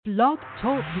Blog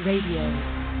Talk Radio.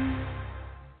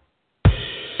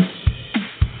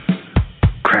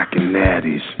 Crackin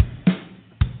Natties.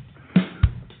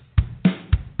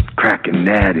 Crackin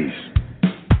Natties.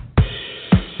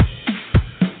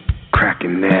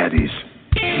 Crackin Natties.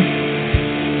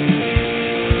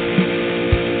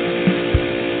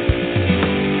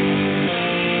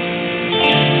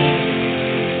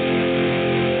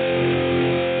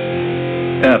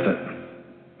 F it.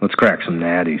 Let's crack some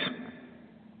natties.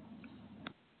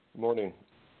 Morning.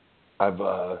 I've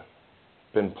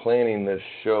been planning this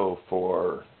show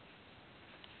for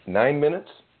 9 minutes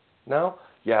now.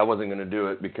 Yeah, I wasn't going to do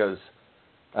it because,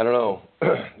 I don't know,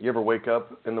 you ever wake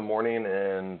up in the morning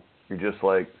and you're just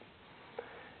like,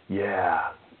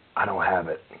 yeah, I don't have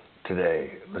it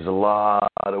today. There's a lot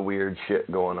of weird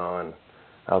shit going on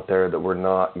out there that we're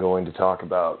not going to talk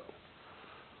about.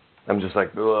 I'm just like,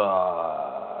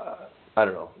 ugh. I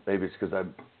don't know. Maybe it's because I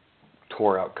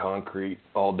tore out concrete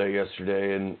all day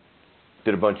yesterday and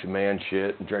did a bunch of man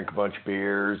shit and drank a bunch of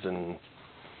beers, and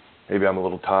maybe I'm a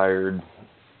little tired.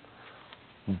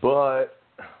 But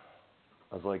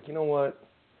I was like, you know what?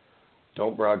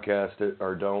 Don't broadcast it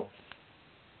or don't,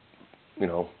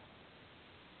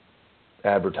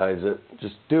 advertise it.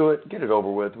 Just do it. Get it over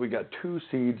with. We got 2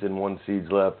 seeds and 1 seeds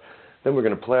left. Then we're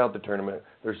going to play out the tournament.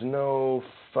 There's no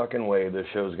fucking way this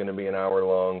show's going to be an hour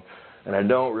long, and I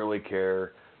don't really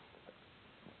care.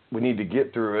 We need to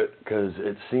get through it because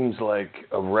it seems like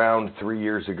around 3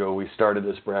 years ago we started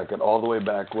this bracket, all the way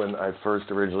back when I first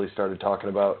originally started talking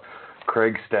about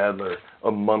Craig Stadler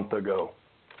a month ago.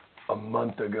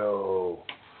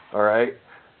 All right?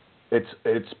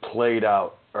 It's played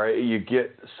out. All right? You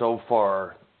get so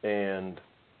far and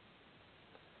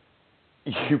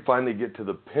you finally get to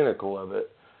the pinnacle of it,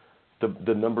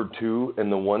 the number 2 and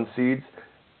the 1 seeds,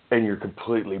 and you're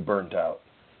completely burnt out.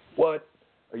 What?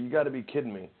 You got to be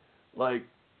kidding me. Like,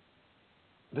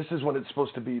 this is when it's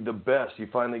supposed to be the best. You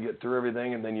finally get through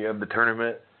everything, and then you have the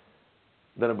tournament.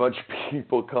 Then a bunch of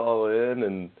people call in,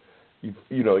 and you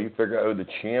figure out who the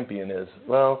champion is.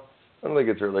 Well, I don't think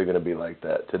it's really going to be like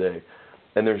that today.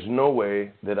 And there's no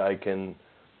way that I can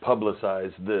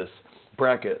publicize this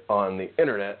bracket on the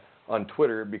internet, on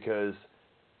Twitter, because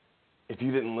if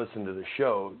you didn't listen to the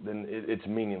show, then it's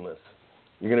meaningless.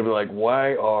 You're going to be like,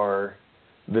 why are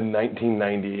the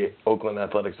 1990 Oakland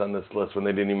Athletics on this list when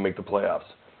they didn't even make the playoffs?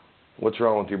 What's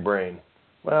wrong with your brain?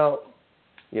 Well,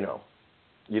 you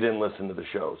didn't listen to the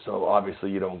show, so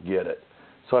obviously you don't get it.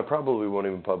 So I probably won't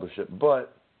even publish it.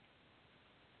 But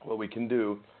what we can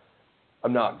do,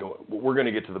 we're going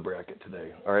to get to the bracket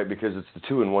today, all right, because it's the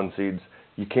 2 and 1 seeds.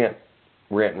 You can't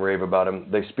rant and rave about them.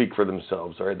 They speak for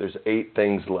themselves, all right? There's 8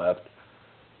 things left.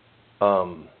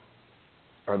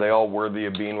 Are they all worthy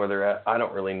of being where they're at? I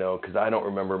don't really know because I don't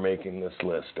remember making this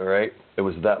list, all right? It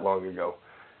was that long ago.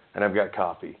 And I've got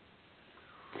coffee.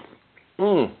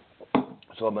 So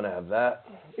I'm going to have that.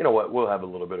 You know what? We'll have a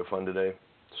little bit of fun today.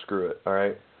 Screw it, all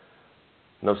right?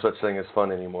 No such thing as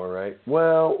fun anymore, right?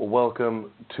 Well,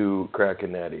 welcome to Crackin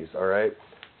Natties, all right?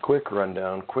 Quick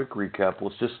rundown, quick recap.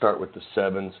 Let's just start with the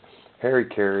 7s. Harry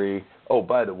Carey. Oh,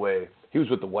 by the way, he was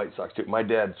with the White Sox, too. My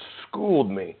dad schooled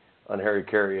me on Harry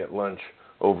Carey at lunch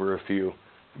over a few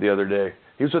the other day.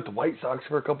 He was with the White Sox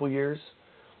for a couple years.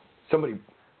 Somebody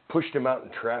pushed him out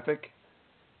in traffic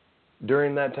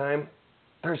during that time.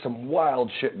 There's some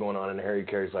wild shit going on in Harry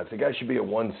Carey's life. The guy should be a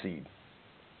 1 seed.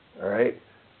 All right?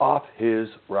 Off his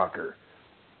rocker.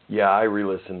 Yeah, I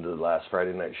re-listened to the last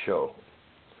Friday night show.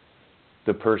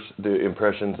 The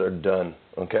impressions are done,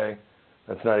 okay?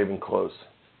 That's not even close.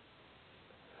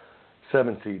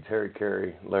 7 seeds, Harry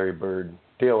Carey, Larry Bird,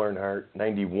 Dale Earnhardt,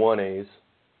 91 A's.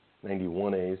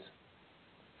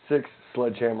 6,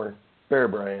 Sledgehammer, Bear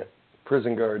Bryant,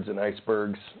 Prison Guards and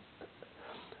Icebergs.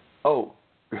 Oh,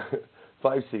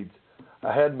 5 seeds.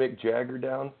 I had Mick Jagger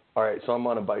down. All right, so I'm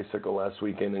on a bicycle last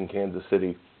weekend in Kansas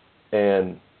City,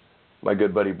 and my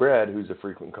good buddy Brad, who's a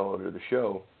frequent caller to the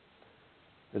show,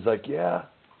 is like, yeah,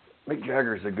 Mick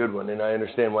Jagger's a good one, and I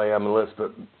understand why I'm on the list,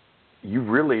 but you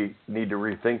really need to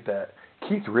rethink that.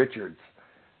 Keith Richards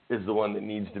is the one that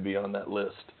needs to be on that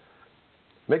list.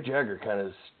 Mick Jagger kind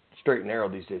of straight and narrow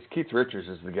these days. Keith Richards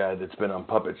is the guy that's been on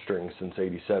puppet strings since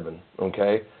 '87,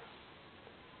 okay?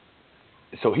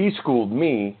 So he schooled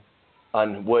me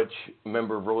on which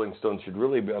member of Rolling Stone should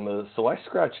really be on the list, so I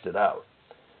scratched it out.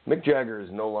 Mick Jagger is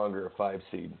no longer a 5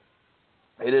 seed.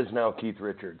 It is now Keith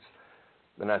Richards.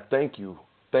 And I thank you,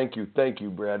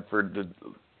 Brad,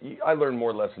 I learned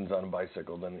more lessons on a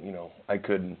bicycle than, I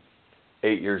could in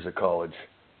 8 years of college,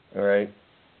 all right?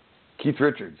 Keith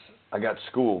Richards, I got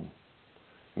schooled.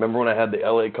 Remember when I had the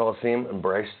LA Coliseum and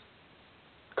Bryce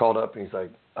called up and he's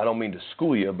like, I don't mean to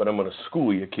school you, but I'm going to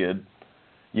school you, kid.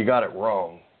 You got it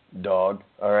wrong, dog,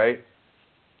 all right?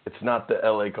 It's not the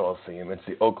LA Coliseum. It's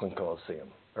the Oakland Coliseum,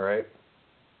 all right?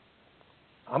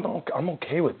 I'm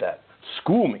okay with that.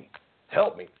 School me.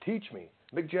 Help me. Teach me.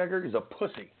 Mick Jagger is a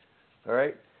pussy, all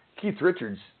right? Keith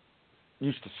Richards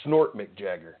used to snort Mick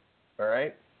Jagger, all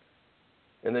right?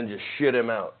 And then just shit him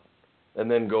out. And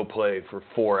then go play for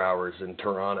 4 hours in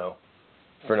Toronto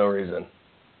for no reason.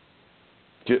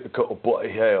 Get a couple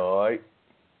play, hey, all right?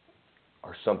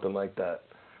 Or something like that.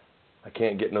 I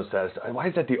can't get no satisfaction. Why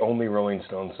is that the only Rolling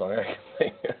Stones song I can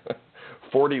think of?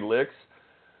 40 licks?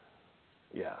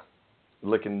 Yeah.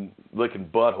 Licking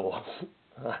buttholes.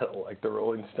 I don't like the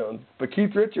Rolling Stones. But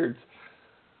Keith Richards.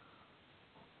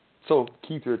 So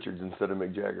Keith Richards instead of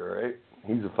Mick Jagger, right?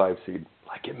 He's a 5 seed.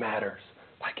 Like it matters.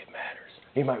 Like it matters.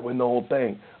 He might win the whole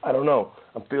thing. I don't know.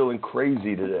 I'm feeling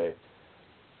crazy today.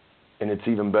 And it's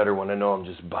even better when I know I'm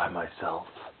just by myself.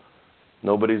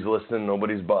 Nobody's listening.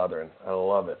 Nobody's bothering. I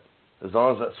love it. As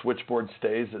long as that switchboard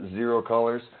stays at 0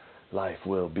 callers, life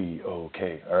will be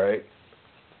okay. All right?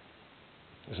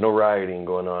 There's no rioting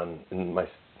going on in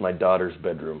my daughter's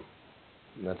bedroom.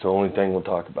 And that's the only thing we'll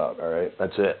talk about. All right?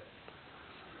 That's it.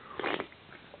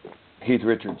 Keith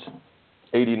Richards,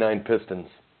 89 Pistons.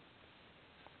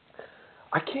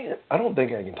 I don't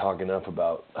think I can talk enough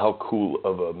about how cool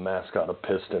of a mascot a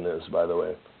Piston is, by the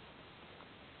way.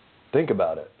 Think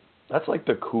about it. That's like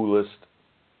the coolest.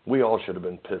 We all should have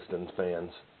been Pistons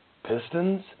fans.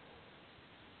 Pistons?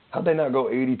 How'd they not go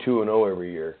 82-0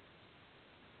 every year?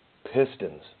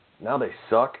 Pistons. Now they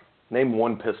suck. Name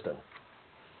one Piston.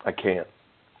 I can't.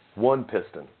 One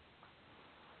Piston.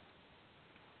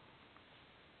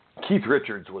 Keith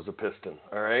Richards was a Piston,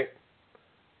 all right?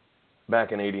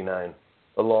 Back in 89.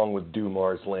 Along with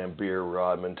Dumars, Lambier,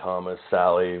 Rodman, Thomas,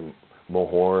 Sally,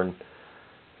 Mahorn.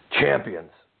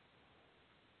 Champions.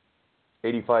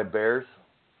 85 Bears.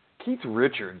 Keith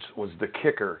Richards was the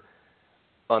kicker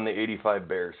on the 85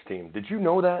 Bears team. Did you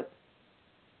know that?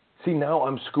 See, now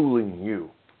I'm schooling you,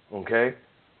 okay?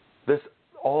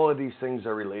 All of these things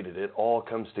are related. It all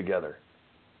comes together.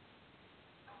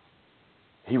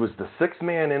 He was the 6th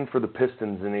man in for the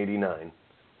Pistons in 89,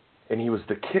 and he was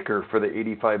the kicker for the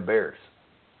 85 Bears.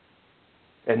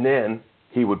 And then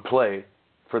he would play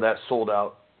for that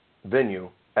sold-out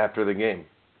venue after the game.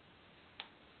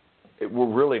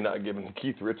 We're really not giving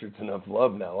Keith Richards enough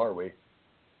love now, are we?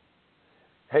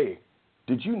 Hey,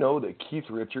 did you know that Keith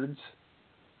Richards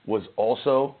was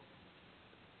also,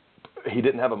 he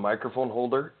didn't have a microphone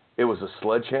holder, it was a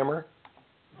sledgehammer?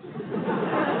 You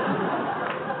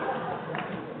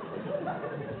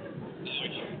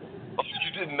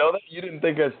didn't know that? You didn't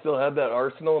think I still had that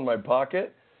arsenal in my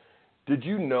pocket? Did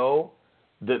you know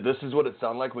that this is what it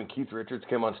sounded like when Keith Richards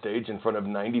came on stage in front of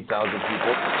 90,000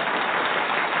 people?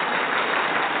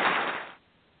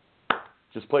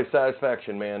 Just play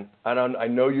Satisfaction, man. I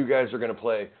know you guys are going to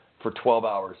play for 12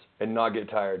 hours and not get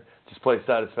tired. Just play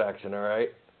Satisfaction, all right?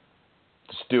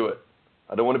 Just do it.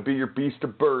 I don't want to be your beast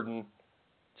of burden.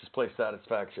 Just play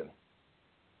Satisfaction.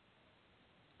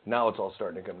 Now it's all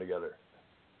starting to come together.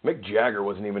 Mick Jagger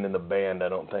wasn't even in the band, I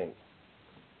don't think.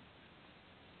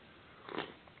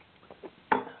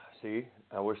 See,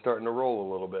 now we're starting to roll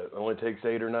a little bit. It only takes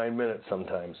 8 or 9 minutes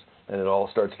sometimes, and it all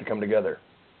starts to come together.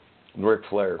 Ric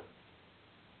Flair.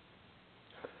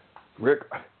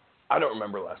 I don't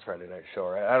remember last Friday night show,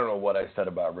 right? I don't know what I said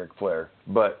about Ric Flair,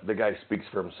 but the guy speaks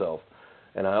for himself.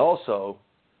 And I also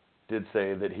did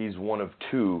say that he's one of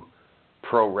 2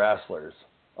 pro wrestlers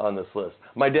on this list.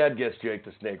 My dad guessed Jake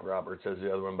the Snake Roberts as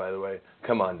the other one, by the way.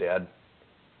 Come on, Dad.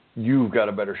 You've got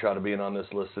a better shot of being on this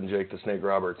list than Jake the Snake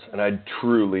Roberts, and I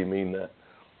truly mean that.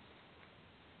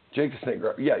 Jake the Snake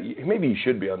Roberts, yeah, maybe he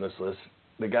should be on this list.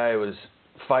 The guy was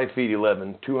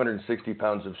 5'11", 260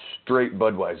 pounds of straight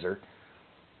Budweiser.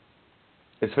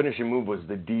 His finishing move was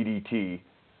the DDT.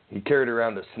 He carried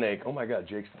around a snake. Oh, my God,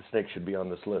 Jake the Snake should be on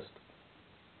this list.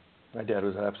 My dad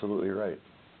was absolutely right.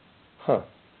 Huh.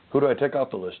 Who do I take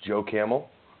off the list? Joe Camel?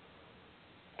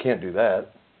 Can't do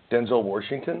that. Denzel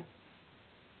Washington?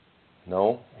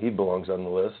 No, he belongs on the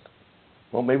list.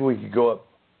 Well, maybe we could go up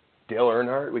Dale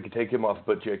Earnhardt. We could take him off and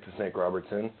put Jake the Snake Roberts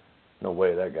in. No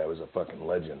way, that guy was a fucking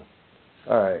legend.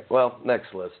 All right, well,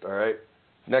 next list, all right?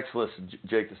 Next list,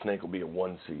 Jake the Snake will be a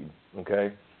 1 seed,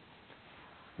 okay?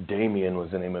 Damien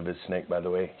was the name of his snake, by the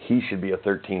way. He should be a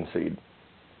 13 seed.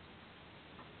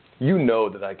 You know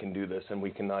that I can do this, and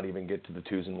we cannot even get to the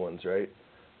 2s and 1s, right?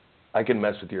 I can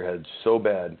mess with your head so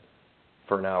bad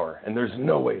for an hour, and there's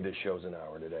no way this show's an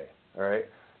hour today, all right?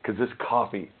 Because this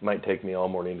coffee might take me all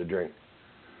morning to drink.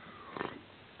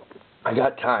 I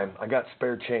got time. I got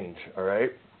spare change, all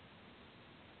right?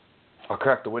 I'll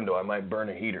crack the window. I might burn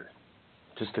a heater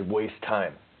just to waste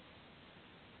time.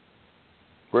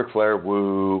 Ric Flair,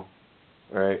 woo.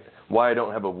 All right. Why I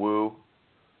don't have a woo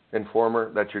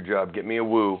informer, that's your job. Get me a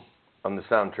woo on the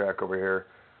soundtrack over here.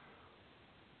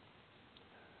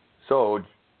 So,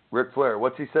 Ric Flair,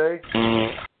 what's he say?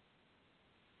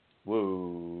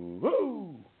 Woo,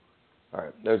 woo. All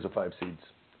right, there's the 5 seeds.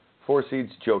 4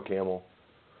 seeds, Joe Camel.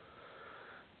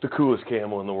 The coolest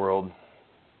camel in the world.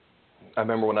 I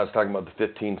remember when I was talking about the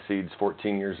 15 seeds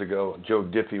 14 years ago, Joe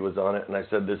Diffie was on it, and I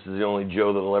said this is the only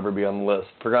Joe that will ever be on the list.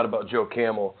 Forgot about Joe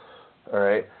Camel, all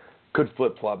right? Could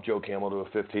flip-flop Joe Camel to a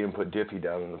 15 and put Diffie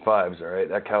down in the 5s, all right?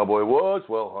 That cowboy was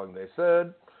well hung, they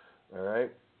said, all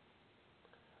right?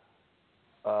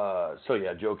 So,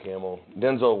 yeah, Joe Camel,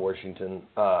 Denzel Washington,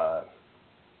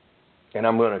 and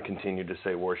I'm going to continue to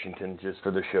say Washington just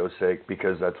for the show's sake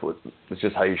because it's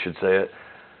just how you should say it.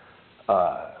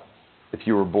 If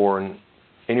you were born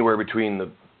anywhere between the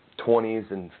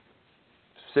 20s and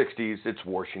 60s, it's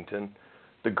Washington,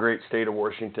 the great state of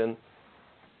Washington.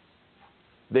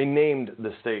 They named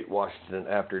the state Washington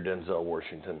after Denzel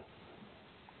Washington.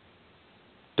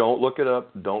 Don't look it up.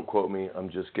 Don't quote me. I'm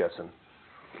just guessing.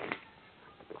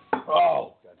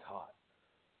 Oh, that's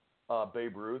hot.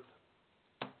 Babe Ruth.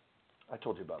 I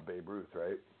told you about Babe Ruth,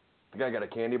 right? The guy got a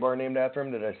candy bar named after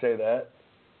him. Did I say that?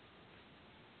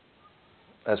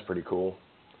 That's pretty cool.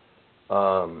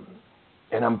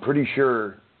 And I'm pretty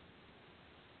sure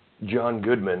John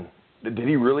Goodman, did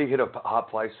he really hit a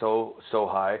hop fly so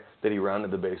high that he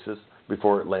rounded the bases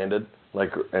before it landed,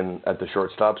 and at the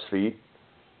shortstop's feet?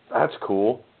 That's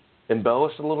cool.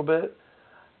 Embellished a little bit.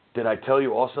 Did I tell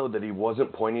you also that he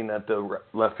wasn't pointing at the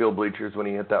left field bleachers when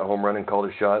he hit that home run and called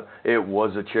a shot? It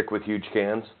was a chick with huge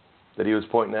cans that he was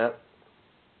pointing at.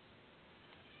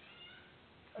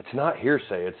 It's not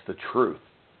hearsay. It's the truth.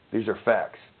 These are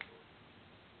facts.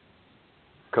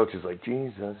 Coach is like,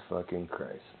 Jesus fucking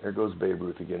Christ. There goes Babe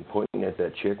Ruth again, pointing at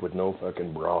that chick with no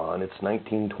fucking bra on. It's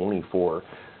 1924.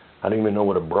 I don't even know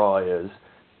what a bra is.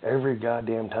 Every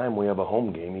goddamn time we have a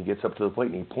home game, he gets up to the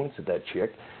plate and he points at that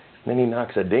chick. And then he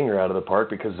knocks a dinger out of the park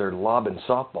because they're lobbing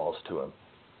softballs to him.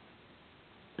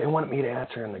 They wanted me to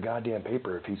answer in the goddamn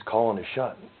paper if he's calling a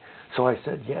shot. So I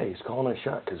said, yeah, he's calling a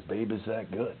shot because Babe is that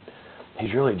good.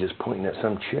 He's really just pointing at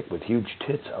some chick with huge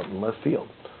tits out in left field.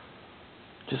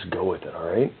 Just go with it, all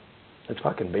right? It's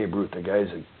fucking Babe Ruth. The guy's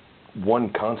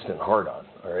one constant hard-on,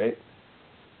 all right?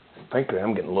 Frankly,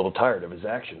 I'm getting a little tired of his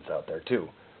actions out there, too.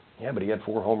 Yeah, but he had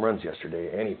 4 home runs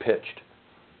yesterday, and he pitched.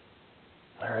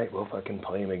 All right, we'll fucking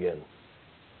play him again.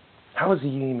 How is he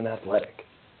even athletic?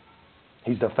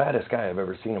 He's the fattest guy I've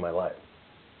ever seen in my life.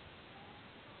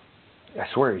 I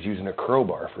swear he's using a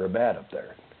crowbar for a bat up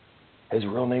there. His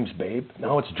real name's Babe?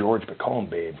 No, it's George, but call him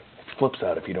Babe. It flips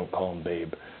out if you don't call him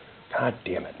Babe. God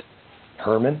damn it.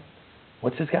 Herman?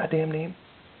 What's his goddamn name?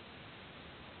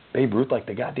 Babe Ruth like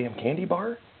the goddamn candy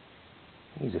bar?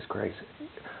 Jesus Christ.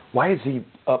 Why is he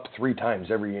up 3 times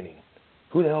every inning?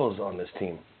 Who the hell is on this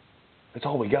team? That's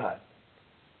all we got.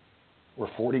 We're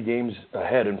 40 games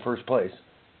ahead in first place.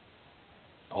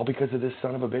 All because of this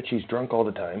son of a bitch. He's drunk all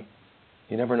the time.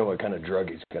 You never know what kind of drug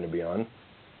he's going to be on.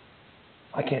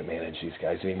 I can't manage these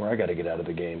guys anymore. I got to get out of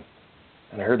the game.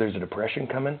 And I heard there's a depression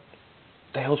coming.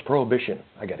 What the hell's prohibition?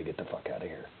 I got to get the fuck out of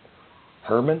here.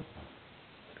 Herman?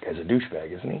 That guy's a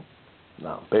douchebag, isn't he?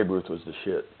 No, Babe Ruth was the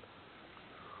shit.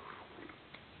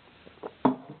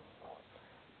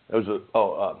 That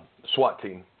was SWAT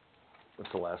team.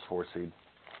 That's the last 4 seed.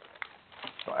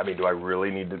 I mean, do I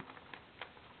really need to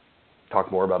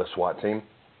talk more about a SWAT team?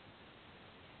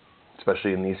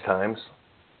 Especially in these times?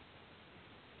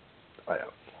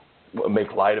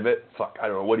 Make light of it? Fuck, I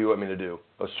don't know. What do you want me to do?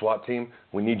 A SWAT team?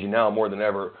 We need you now more than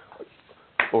ever.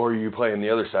 Or are you playing the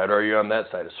other side? Or are you on that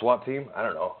side? A SWAT team? I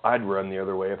don't know. I'd run the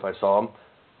other way if I saw them.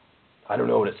 I don't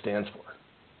know what it stands for.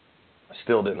 I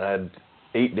still didn't. I had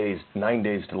 9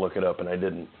 days to look it up, and I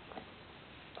didn't.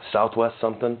 Southwest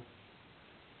something?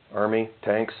 Army?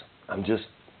 Tanks? I'm just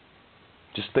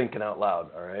thinking out loud,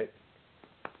 all right?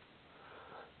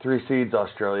 3 seeds,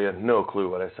 Australia. No clue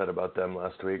what I said about them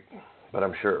last week, but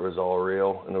I'm sure it was all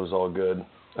real and it was all good.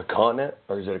 A continent,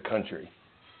 or is it a country?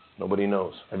 Nobody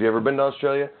knows. Have you ever been to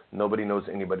Australia? Nobody knows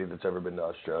anybody that's ever been to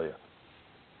Australia.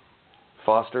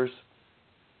 Foster's?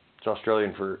 It's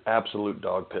Australian for absolute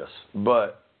dog piss,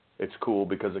 but it's cool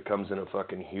because it comes in a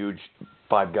fucking huge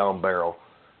 5-gallon barrel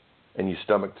and you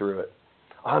stomach through it.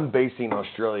 I'm basing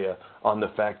Australia on the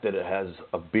fact that it has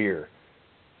a beer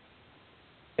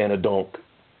and a donk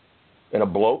and a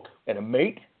bloke and a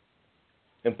mate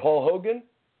and Paul Hogan.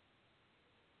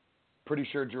 Pretty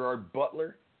sure Gerard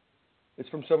Butler is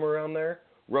from somewhere around there.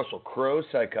 Russell Crowe's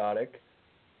psychotic.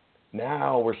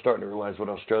 Now we're starting to realize what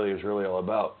Australia is really all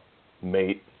about.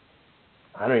 Mate.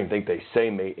 I don't even think they say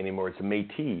mate anymore. It's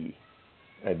matey,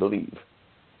 I believe.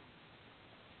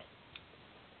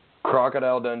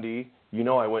 Crocodile Dundee. You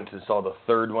know I went to saw the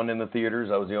third one in the theaters.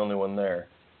 I was the only one there.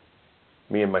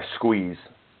 Me and my squeeze.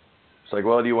 It's like,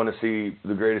 well, do you want to see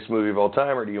the greatest movie of all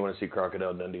time, or do you want to see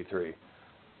Crocodile Dundee 3?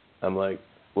 I'm like,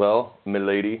 well,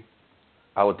 milady,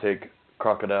 I would take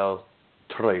Crocodile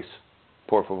Tres,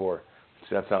 por favor.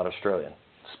 See, that's not Australian.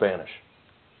 Spanish.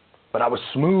 But I was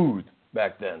smooth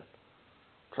back then.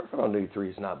 Crocodile Dundee 3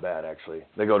 is not bad, actually.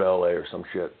 They go to L.A. or some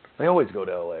shit. They always go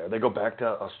to L.A. Or they go back to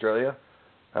Australia.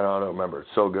 I don't remember. It's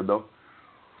so good, though.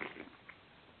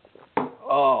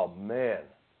 Oh, man.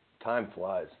 Time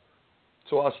flies.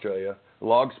 So Australia,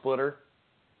 log splitter.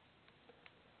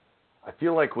 I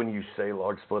feel like when you say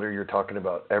log splitter, you're talking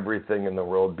about everything in the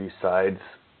world besides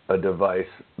a device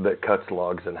that cuts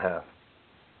logs in half.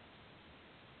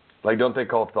 Like, don't they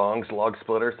call thongs log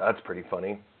splitters? That's pretty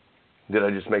funny. Did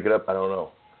I just make it up? I don't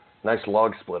know. Nice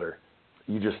log splitter.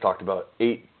 You just talked about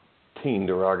 18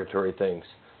 derogatory things.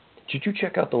 Did you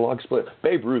check out the log split?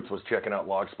 Babe Ruth was checking out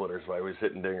log splitters while he was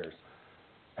hitting dingers.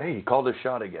 Hey, he called his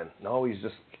shot again. No, he's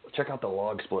just, check out the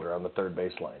log splitter on the third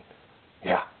baseline.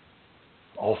 Yeah,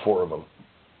 all four of them.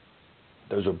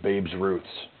 Those are Babe's Ruths.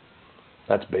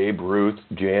 That's Babe, Ruth,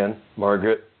 Jan,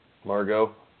 Margaret,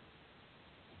 Margot,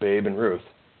 Babe, and Ruth.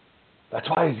 That's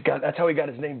why that's how he got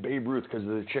his name Babe Ruth, because of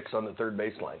the chicks on the third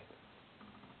baseline.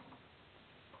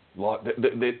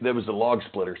 There was the log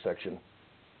splitter section.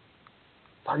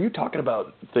 Are you talking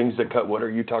about things that cut wood, or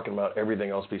are you talking about everything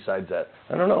else besides that?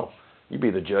 I don't know. You be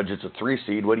the judge. It's a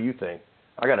 3-seed. What do you think?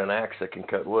 I got an axe that can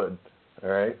cut wood. All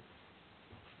right?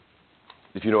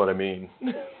 If you know what I mean.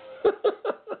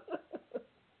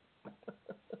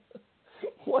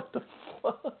 What the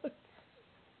fuck?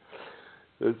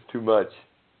 That's too much.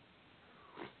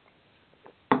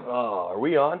 Oh, are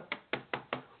we on?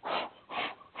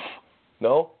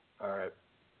 No? All right.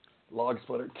 Log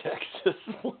splitter, Texas.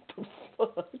 What the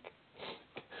fuck?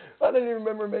 I didn't even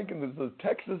remember making this. So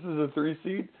Texas is a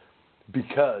 3-seed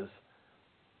because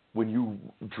when you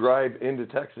drive into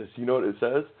Texas, you know what it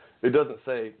says? It doesn't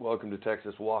say, welcome to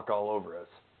Texas, walk all over us.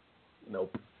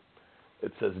 Nope.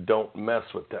 It says, don't mess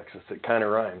with Texas. It kind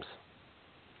of rhymes.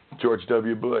 George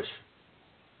W. Bush.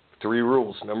 3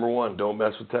 rules. Number 1, don't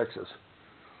mess with Texas.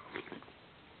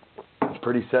 It's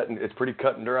pretty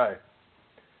cut and dry.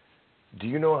 Do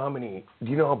you know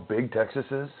how big Texas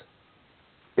is?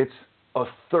 It's a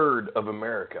third of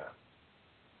America.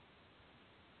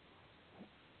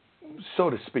 So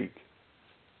to speak.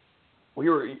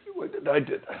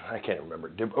 I can't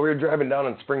remember. We were driving down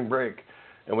on spring break,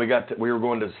 and we were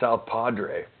going to South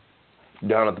Padre,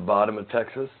 down at the bottom of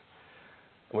Texas.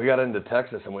 And we got into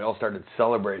Texas, and we all started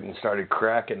celebrating and started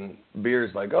cracking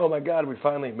beers like, oh my God, we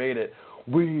finally made it.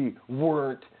 We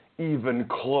weren't even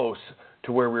close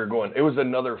to where we were going. It was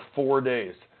another 4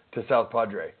 days to South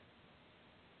Padre.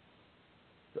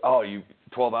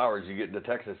 12 hours you get into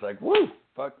Texas, like, woo,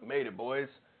 fuck, made it, boys.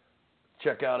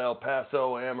 Check out El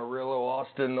Paso, Amarillo,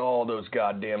 Austin, all those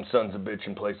goddamn sons of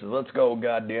bitchin' places. Let's go,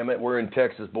 goddamn it. We're in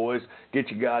Texas, boys. Get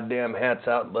your goddamn hats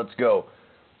out and let's go.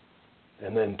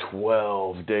 And then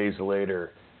 12 days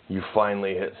later, you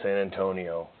finally hit San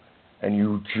Antonio, and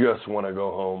you just want to go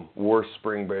home. Worst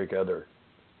spring break ever.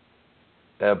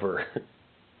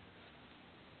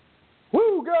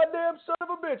 Woo, goddamn son of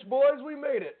a bitch, boys. We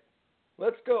made it.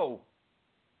 Let's go.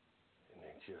 And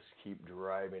they just keep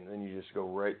driving. And then you just go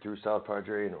right through South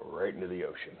Padre and right into the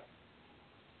ocean.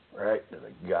 Right to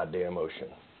the goddamn ocean.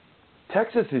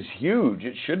 Texas is huge.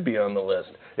 It should be on the list.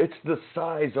 It's the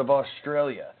size of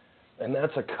Australia. And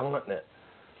that's a continent.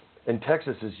 And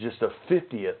Texas is just a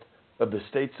 50th of the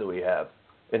states that we have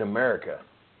in America.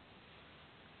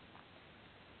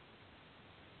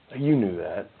 You knew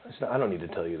that. I don't need to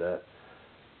tell you that.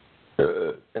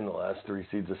 In the last 3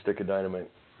 seeds of Stick of Dynamite.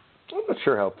 I'm not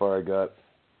sure how far I got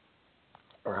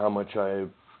or how much I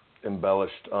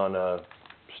embellished on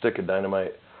Stick of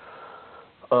Dynamite.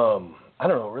 I don't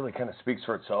know. It really kind of speaks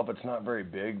for itself. It's not very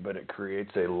big, but it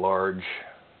creates a large...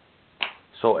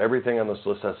 So everything on this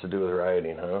list has to do with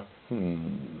rioting, huh?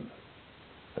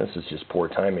 This is just poor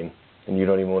timing. And you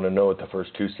don't even want to know what the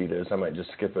first 2 seed is. I might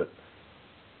just skip it.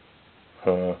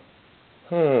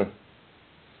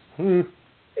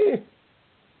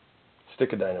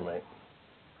 Stick of Dynamite.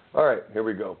 All right, here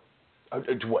we go.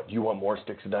 What, do you want more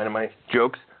Sticks of Dynamite?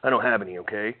 Jokes? I don't have any,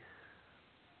 okay?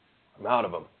 I'm out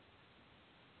of them.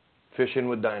 Fishing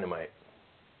with dynamite.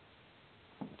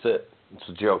 That's it. It's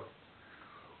a joke.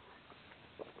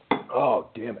 Oh,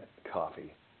 damn it.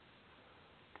 Coffee.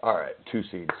 All right, 2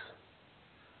 seeds.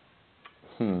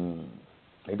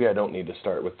 Maybe I don't need to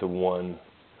start with the one.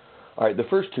 All right, the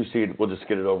first 2 seed, we'll just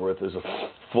get it over with, is a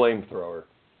flamethrower.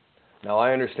 Now,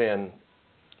 I understand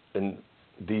in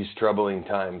these troubling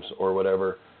times or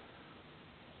whatever,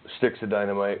 sticks of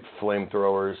dynamite,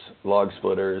 flamethrowers, log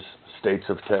splitters, states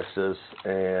of Texas,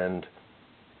 and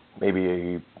maybe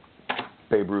a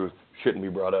Babe Ruth shouldn't be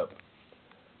brought up.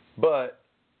 But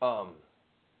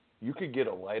you could get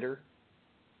a lighter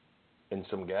and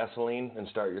some gasoline and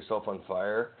start yourself on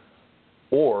fire,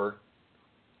 or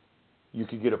you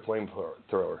could get a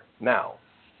flamethrower. Now,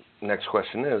 next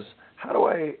question is, how do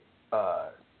I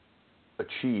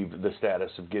achieve the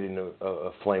status of getting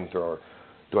a flamethrower?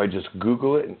 Do I just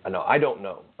Google it? No, I don't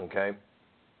know, okay?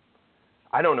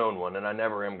 I don't own one, and I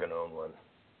never am going to own one,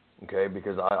 okay,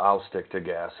 because I'll stick to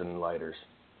gas and lighters.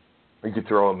 Or you could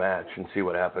throw a match and see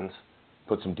what happens.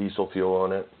 Put some diesel fuel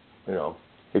on it, you know.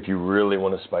 If you really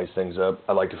want to spice things up,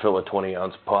 I like to fill a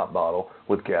 20-ounce pop bottle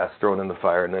with gas, throw it in the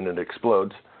fire, and then it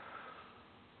explodes.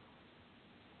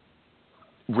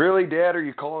 Really, Dad, are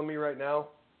you calling me right now?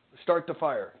 Start the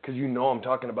fire, because you know I'm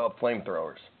talking about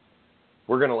flamethrowers.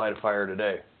 We're going to light a fire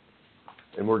today,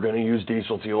 and we're going to use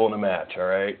diesel fuel and a match, all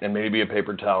right, and maybe a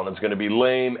paper towel, and it's going to be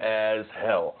lame as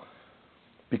hell.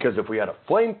 Because if we had a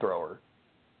flamethrower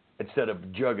instead of a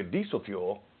jug of diesel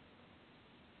fuel,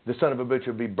 the son of a bitch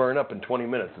would be burned up in 20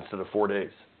 minutes instead of 4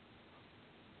 days.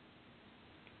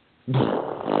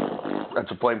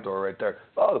 That's a flamethrower right there.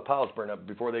 Oh, the pile's burned up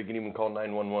before they can even call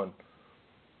 911.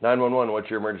 911, what's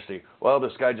your emergency? Well,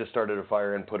 this guy just started a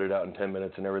fire and put it out in 10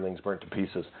 minutes and everything's burnt to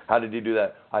pieces. How did he do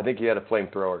that? I think he had a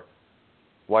flamethrower.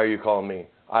 Why are you calling me?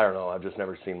 I don't know. I've just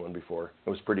never seen one before. It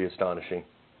was pretty astonishing.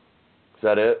 Is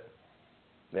that it?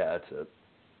 Yeah, that's it.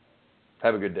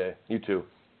 Have a good day. You too.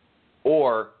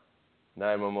 Or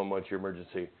 911, what's your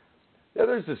emergency? Yeah,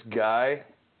 there's this guy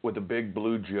with a big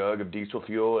blue jug of diesel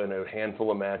fuel and a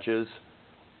handful of matches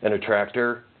and a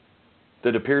tractor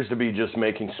that appears to be just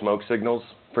making smoke signals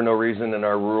for no reason in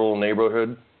our rural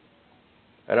neighborhood.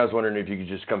 And I was wondering if you could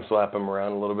just come slap him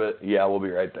around a little bit. Yeah, we'll be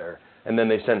right there. And then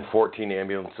they send 14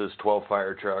 ambulances, 12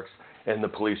 fire trucks, and the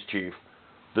police chief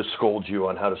to scold you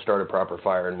on how to start a proper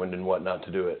fire and when and what not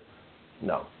to do it.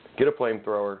 No. Get a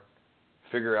flamethrower.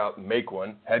 Figure out, make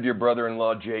one. Have your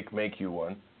brother-in-law Jake make you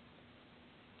one,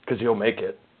 because he'll make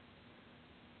it.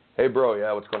 Hey, bro,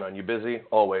 yeah, what's going on? You busy?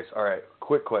 Always. All right,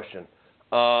 quick question.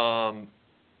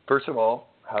 First of all,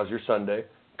 how's your Sunday?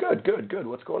 Good.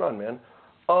 What's going on, man?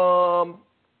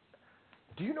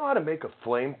 Do you know how to make a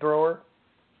flamethrower?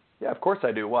 Yeah, of course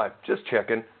I do. Why? Just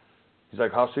checking. He's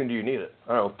like, how soon do you need it?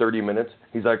 I don't know, 30 minutes.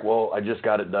 He's like, well, I just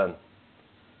got it done.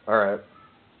 All right.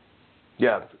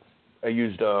 Yeah, I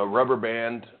used a rubber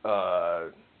band,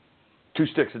 2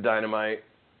 sticks of dynamite,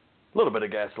 a little bit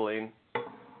of gasoline,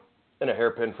 and a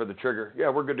hairpin for the trigger. Yeah,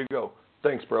 we're good to go.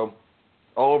 Thanks, bro.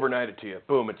 I'll overnight it to you.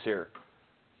 Boom, it's here.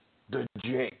 The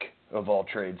Jake of all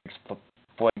trades,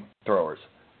 flamethrowers.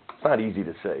 It's not easy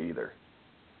to say either.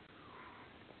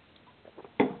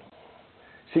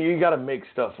 See, you got to make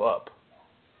stuff up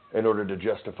in order to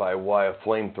justify why a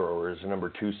flamethrower is a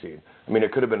number 2 seed. I mean,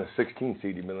 it could have been a 16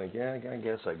 seed. You'd been like, yeah, I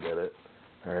guess I get it.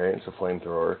 All right, it's a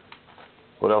flamethrower.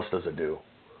 What else does it do?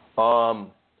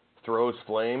 Throws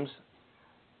flames.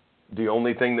 The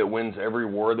only thing that wins every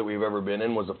war that we've ever been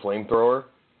in was a flamethrower.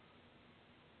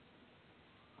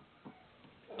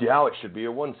 Yeah, it should be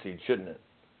a 1 seed, shouldn't it?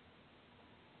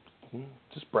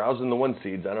 Just browsing the 1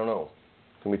 seeds, I don't know.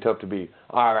 It's going to be tough to beat.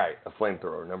 All right, a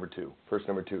flamethrower, number 2. First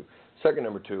number 2. Second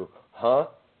number 2,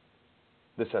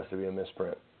 this has to be a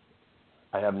misprint.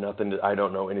 I don't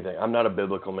know anything. I'm not a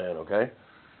biblical man, okay?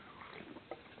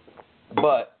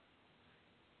 But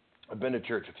I've been to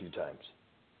church a few times.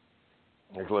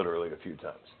 Like literally a few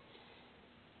times.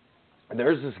 And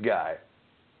there's this guy.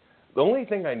 The only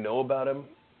thing I know about him,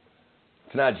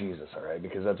 it's not Jesus, all right,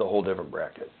 because that's a whole different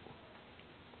bracket.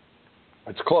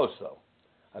 It's close, though.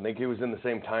 I think he was in the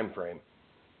same time frame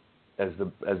as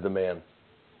the man.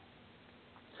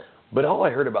 But all I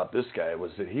heard about this guy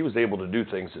was that he was able to do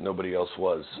things that nobody else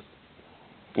was,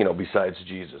 besides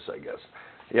Jesus, I guess.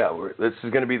 Yeah, this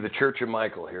is going to be the Church of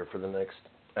Michael here for the next,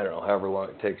 I don't know, however long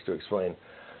it takes to explain.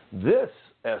 This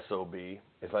SOB,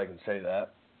 if I can say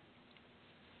that,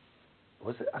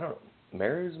 was it, I don't know,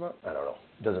 Mary's mom? I don't know.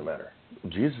 Doesn't matter.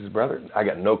 Jesus' brother? I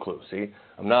got no clue, see?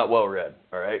 I'm not well read,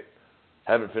 all right?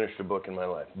 Haven't finished a book in my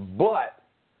life. But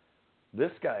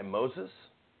this guy, Moses,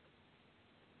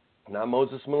 not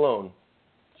Moses Malone,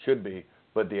 should be,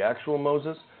 but the actual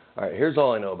Moses, all right, here's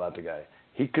all I know about the guy.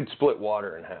 He could split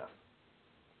water in half.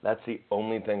 That's the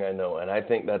only thing I know, and I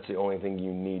think that's the only thing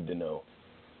you need to know.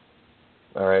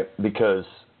 All right, because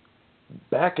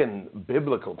back in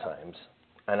biblical times,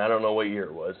 and I don't know what year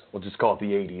it was, we'll just call it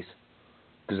the 80s,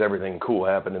 because everything cool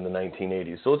happened in the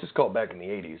 1980s. So let's just call it back in the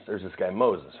 80s. There's this guy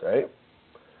Moses, right?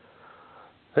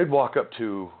 They'd walk up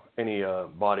to any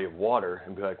body of water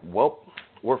and be like, well,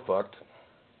 we're fucked.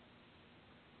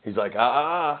 He's like,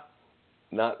 not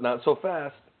so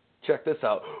fast. Check this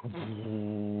out.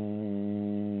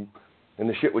 And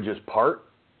the shit would just part.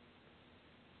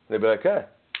 They'd be like, hey,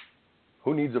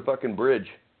 who needs a fucking bridge?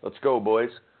 Let's go, boys.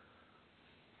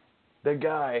 That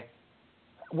guy,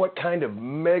 what kind of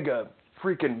mega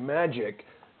freaking magic,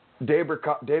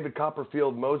 David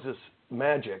Copperfield Moses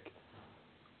magic.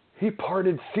 He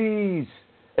parted seas.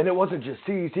 And it wasn't just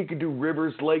seas. He could do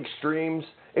rivers, lakes, streams,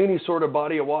 any sort of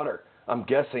body of water, I'm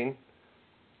guessing.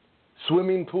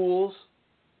 Swimming pools,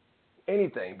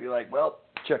 anything. Be like, well,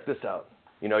 check this out.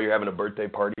 You know, you're having a birthday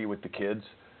party with the kids.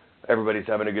 Everybody's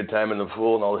having a good time in the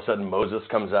pool, and all of a sudden Moses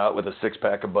comes out with a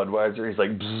six-pack of Budweiser. He's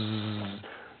like, bzzz.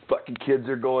 Fucking kids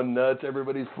are going nuts.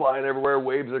 Everybody's flying everywhere.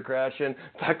 Waves are crashing.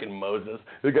 Fucking Moses.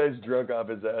 The guy's drunk off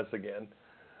his ass again.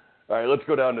 All right, let's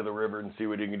go down to the river and see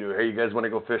what you can do. Hey, you guys want to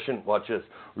go fishing? Watch this.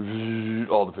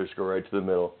 All the fish go right to the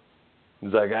middle.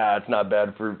 He's like, it's not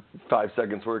bad for 5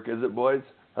 seconds work, is it, boys?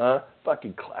 Huh?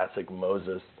 Fucking classic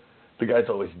Moses. The guy's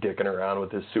always dicking around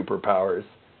with his superpowers.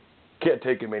 Can't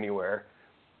take him anywhere.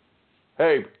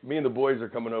 Hey, me and the boys are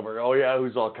coming over. Oh, yeah,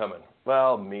 who's all coming?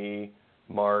 Well, me,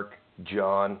 Mark,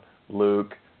 John,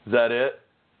 Luke. Is that it?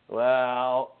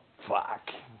 Well, fuck.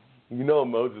 You know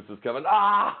Moses is coming.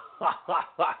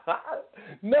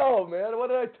 No, man, what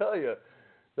did I tell you?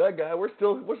 That guy, we're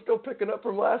still picking up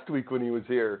from last week when he was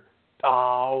here.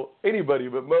 Oh, anybody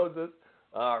but Moses.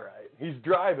 All right, he's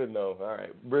driving though. All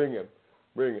right, bring him.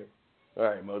 All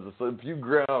right, Moses, so a few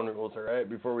ground rules, all right,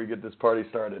 before we get this party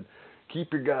started.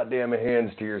 Keep your goddamn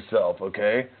hands to yourself,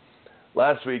 okay?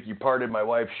 Last week you parted my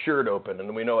wife's shirt open,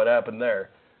 and we know what happened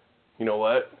there. You know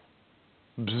what?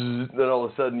 Bzz, then all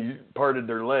of a sudden you parted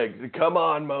their legs. Come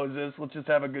on, Moses. Let's just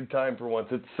have a good time for once.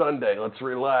 It's Sunday. Let's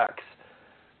relax.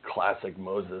 Classic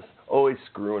Moses. Always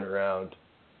screwing around.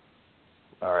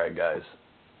 All right, guys.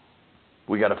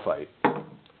 We got to fight.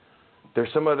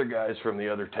 There's some other guys from the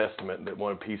other testament that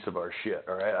want a piece of our shit,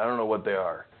 all right? I don't know what they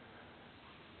are.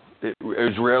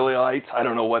 Israelites, I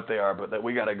don't know what they are, but that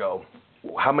we got to go.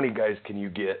 How many guys can you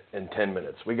get in 10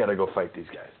 minutes? We got to go fight these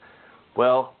guys.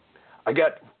 Well, I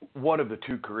got one of the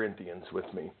 2 Corinthians with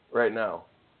me right now,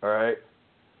 all right?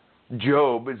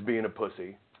 Job is being a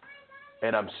pussy,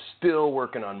 and I'm still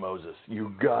working on Moses.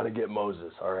 You got to get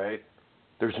Moses, all right?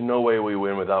 There's no way we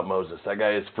win without Moses. That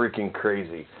guy is freaking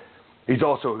crazy. He's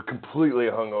also completely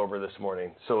hungover this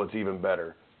morning, so it's even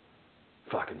better.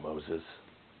 Fucking Moses.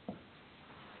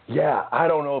 Yeah, I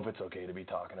don't know if it's okay to be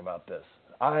talking about this.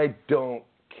 I don't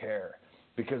care,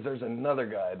 because there's another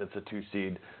guy that's a 2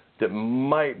 seed that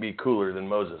might be cooler than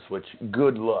Moses, which,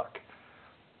 good luck.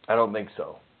 I don't think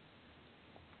so.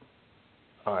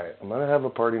 All right, I'm going to have a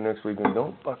party next week, and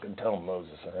don't fucking tell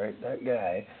Moses, all right? That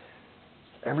guy,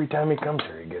 every time he comes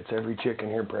here, he gets every chick in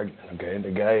here pregnant, okay?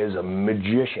 The guy is a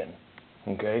magician,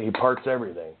 okay? He parts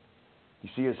everything. You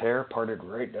see his hair parted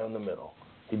right down the middle.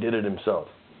 He did it himself.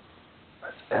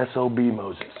 That's S.O.B.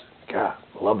 Moses. God,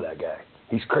 I love that guy.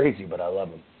 He's crazy, but I love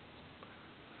him.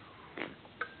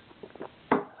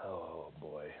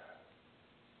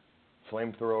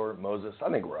 Flamethrower, Moses. I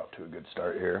think we're off to a good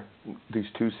start here. These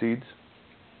 2 seeds.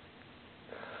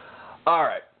 All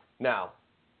right. Now,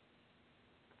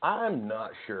 I'm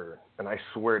not sure, and I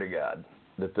swear to God,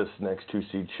 that this next 2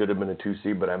 seed should have been a 2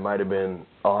 seed, but I might have been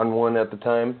on one at the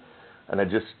time, and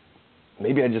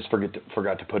maybe I just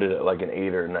forgot to put it at like an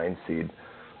 8 or a 9 seed.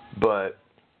 But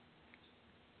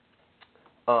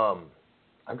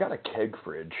I've got a keg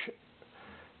fridge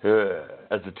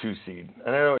as a 2 seed.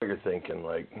 And I know what you're thinking,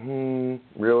 like,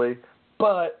 really?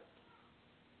 But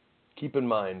keep in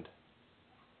mind,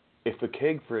 if the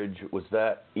keg fridge was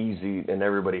that easy and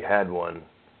everybody had one,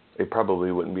 it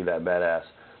probably wouldn't be that badass.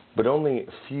 But only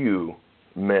a few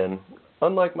men,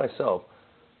 unlike myself,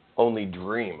 only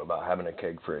dream about having a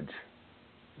keg fridge.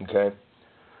 Okay?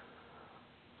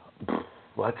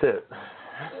 Well, that's it.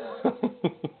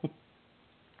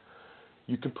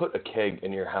 You can put a keg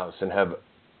in your house and have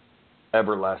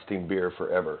everlasting beer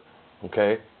forever,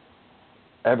 okay?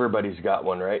 Everybody's got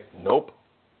one, right? Nope.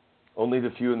 Only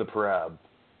the few in the parab.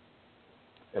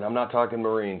 And I'm not talking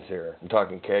Marines here. I'm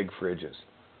talking keg fridges.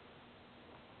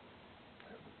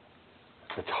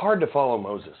 It's hard to follow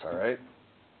Moses, all right?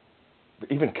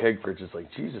 But even keg fridges, like,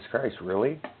 Jesus Christ,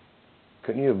 really?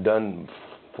 Couldn't you have done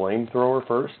flamethrower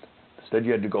first? Instead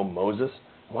you had to go Moses?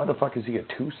 Why the fuck is he a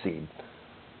 2 seed?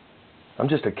 I'm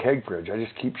just a keg fridge. I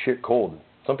just keep shit cold.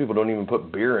 Some people don't even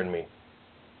put beer in me.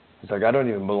 He's like, I don't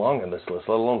even belong on this list,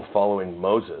 let alone following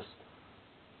Moses.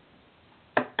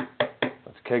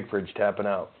 That's Keg Fridge tapping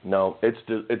out. No,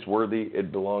 it's worthy.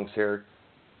 It belongs here.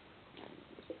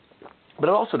 But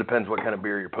it also depends what kind of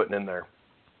beer you're putting in there.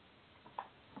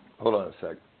 Hold on a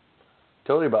sec.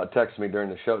 Told you about texting me during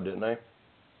the show, didn't I?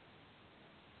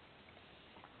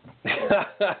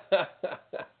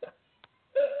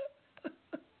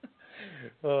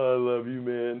 Oh, I love you,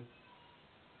 man.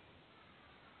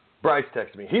 Bryce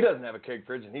texted me. He doesn't have a Keg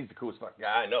Fridge, and he's the coolest fucking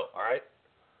guy I know, all right?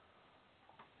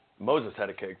 Moses had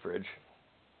a Keg Fridge.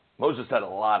 Moses had a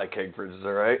lot of Keg Fridges,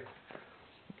 all right?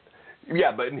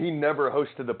 Yeah, but he never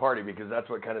hosted the party because that's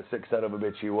what kind of sick son of a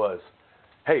bitch he was.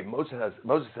 Hey, Moses has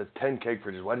 10 Keg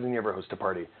Fridges. Why doesn't he ever host a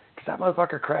party? Because that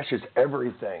motherfucker crashes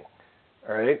everything,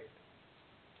 all right?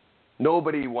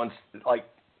 Nobody wants, like,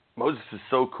 Moses is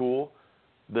so cool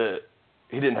that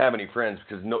he didn't have any friends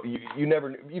because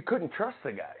you couldn't trust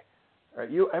the guy. Right?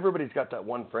 Everybody's got that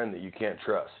one friend that you can't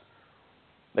trust.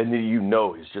 And then you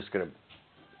know he's just going to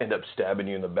end up stabbing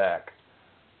you in the back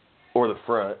or the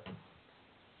front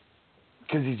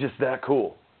because he's just that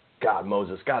cool. God,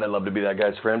 Moses, God, I'd love to be that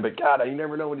guy's friend, but God, you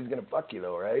never know when he's going to fuck you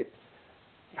though, right?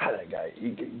 God, that guy,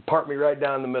 he parked me right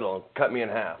down the middle and cut me in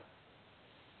half.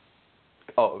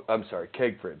 Oh, I'm sorry,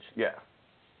 Keg Fridge, yeah.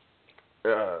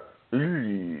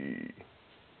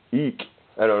 Eek.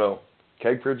 I don't know.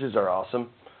 Keg Fridges are awesome.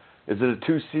 Is it a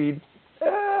 2-seed?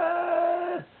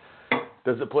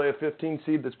 Does it play a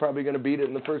 15-seed that's probably going to beat it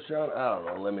in the first round? I don't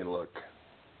know. Let me look.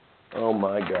 Oh,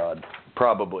 my God.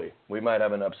 Probably. We might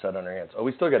have an upset on our hands. Oh,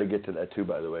 we still got to get to that, too,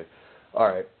 by the way. All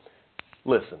right.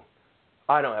 Listen,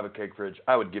 I don't have a Keg Fridge.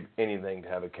 I would give anything to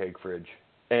have a Keg Fridge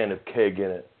and a keg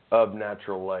in it of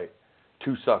natural light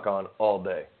to suck on all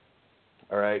day.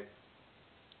 All right?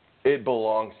 It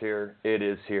belongs here. It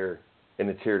is here. And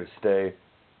it's here to stay.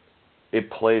 It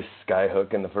plays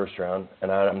Skyhook in the first round.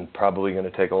 And I'm probably going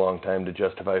to take a long time to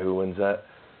justify who wins that.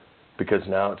 Because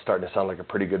now it's starting to sound like a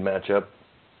pretty good matchup.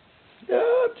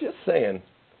 Yeah, just saying.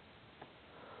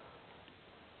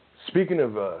 Speaking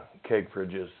of Keg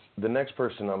Fridges, the next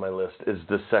person on my list is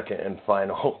the second and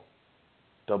final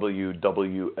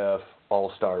WWF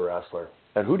All-Star Wrestler.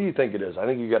 And who do you think it is? I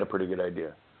think you got a pretty good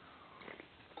idea.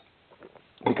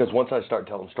 Because once I start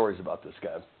telling stories about this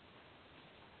guy,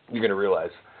 you're going to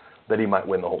realize that he might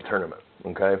win the whole tournament,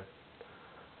 okay?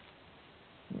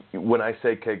 When I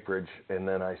say Keg Fridge and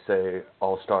then I say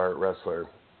All-Star Wrestler,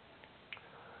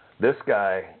 this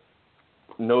guy,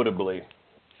 notably,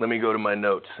 let me go to my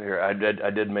notes here. I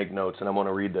did make notes, and I want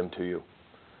to read them to you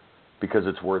because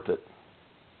it's worth it.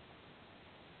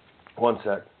 One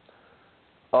sec.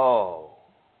 Oh,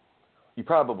 you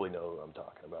probably know who I'm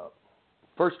talking about.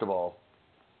 First of all,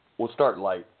 we'll start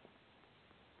light.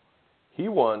 He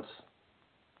was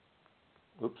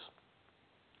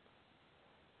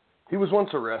once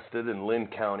arrested in Lynn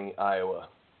County, Iowa,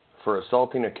 for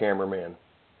assaulting a cameraman.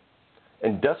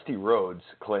 And Dusty Rhodes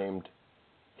claimed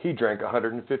he drank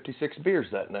 156 beers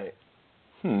that night.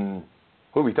 Who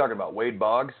are we talking about? Wade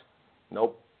Boggs?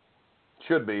 Nope.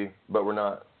 Should be, but we're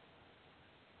not.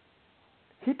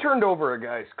 He turned over a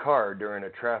guy's car during a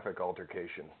traffic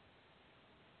altercation.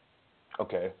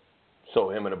 Okay. So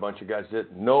him and a bunch of guys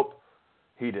did? Nope.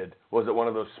 He did. Was it one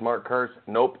of those smart cars?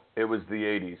 Nope. It was the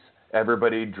 80s.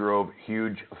 Everybody drove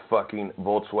huge fucking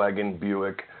Volkswagen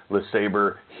Buick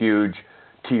LeSabre, huge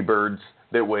T-Birds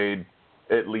that weighed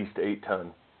at least 8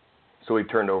 tons. So he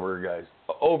turned over guys.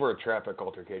 Over a traffic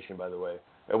altercation, by the way.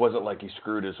 It wasn't like he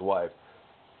screwed his wife.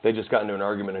 They just got into an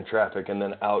argument in traffic, and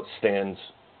then out stands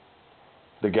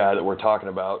the guy that we're talking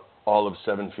about, all of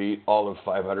 7 feet, all of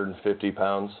 550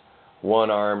 pounds. One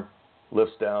arm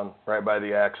lifts down right by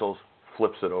the axles,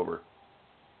 flips it over.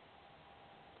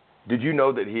 Did you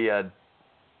know that he had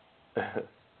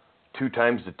 2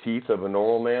 times the teeth of a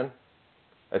normal man?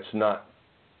 That's no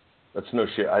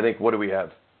shit. I think, what do we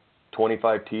have?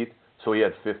 25 teeth? So he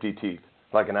had 50 teeth,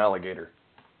 like an alligator.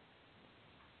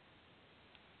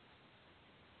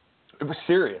 It was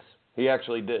serious. He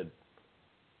actually did.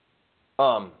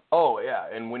 Oh, yeah,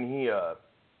 and when he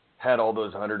had all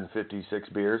those 156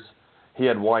 beers, he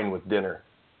had wine with dinner.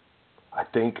 I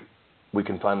think we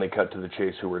can finally cut to the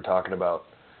chase who we're talking about.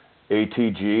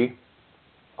 ATG,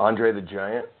 Andre the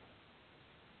Giant.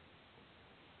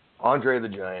 Andre the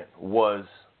Giant was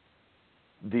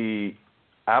the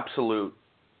absolute,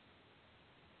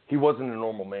 he wasn't a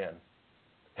normal man.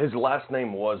 His last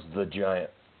name was the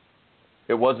Giant.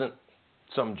 It wasn't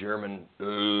some German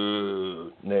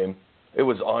name. It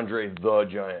was Andre the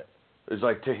Giant. It was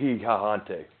like Tehi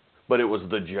Hahante, but it was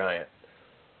the Giant.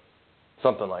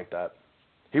 Something like that.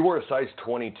 He wore a size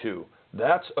 22.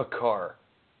 That's a car,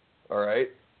 all right?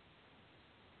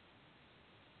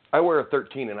 I wear a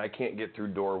 13 and I can't get through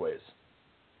doorways.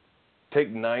 Take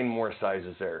 9 more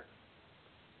sizes there.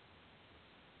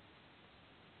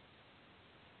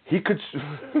 He could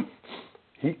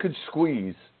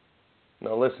squeeze,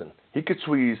 now listen, he could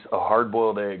squeeze a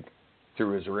hard-boiled egg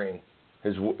through his ring,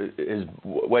 his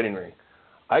wedding ring.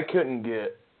 I couldn't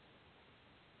get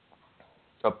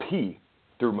a pea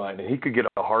through mine, and he could get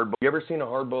a hard-boiled. You ever seen a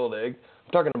hard-boiled egg?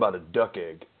 I'm talking about a duck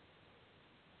egg.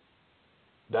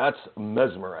 That's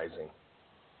mesmerizing.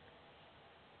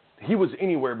 He was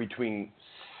anywhere between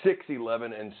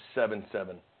 6'11" and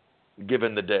 7'7",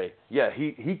 given the day. Yeah,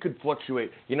 he could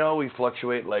fluctuate. You know how we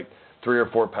fluctuate like 3 or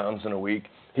 4 pounds in a week?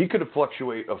 He could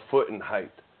fluctuate a foot in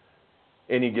height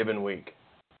any given week.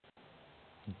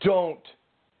 Don't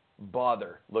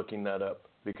bother looking that up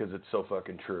because it's so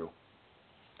fucking true.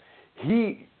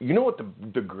 You know what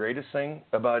the greatest thing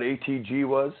about ATG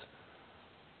was?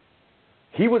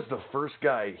 He was the first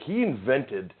guy. He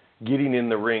invented getting in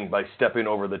the ring by stepping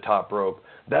over the top rope.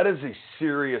 That is a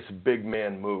serious big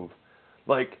man move.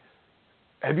 Like,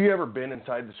 have you ever been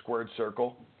inside the squared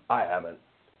circle? I haven't.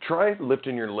 Try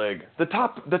lifting your leg. The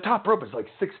top rope is like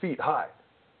 6 feet high.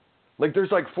 Like,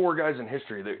 there's like 4 guys in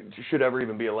history that should ever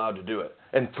even be allowed to do it.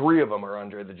 And 3 of them are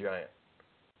Andre the Giant.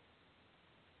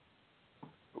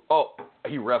 Oh,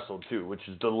 he wrestled too, which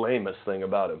is the lamest thing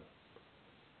about him.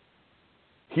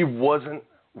 He wasn't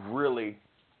really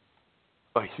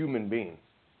a human being.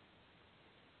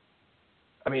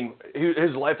 I mean,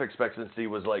 his life expectancy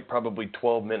was like probably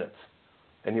 12 minutes.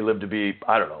 And he lived to be,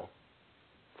 I don't know,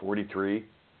 43.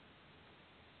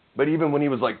 But even when he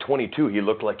was like 22, he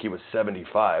looked like he was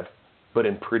 75, but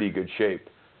in pretty good shape.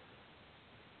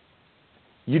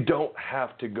 You don't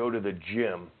have to go to the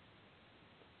gym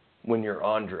when you're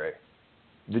Andre.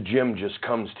 The gym just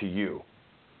comes to you.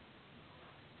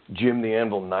 Jim the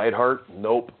Anvil Neidhart?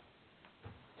 Nope.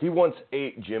 He once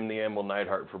ate Jim the Anvil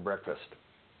Neidhart for breakfast.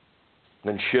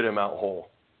 Then shit him out whole.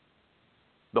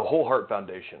 The whole Heart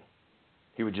Foundation.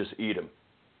 He would just eat him.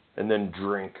 And then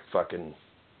drink fucking...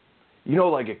 You know,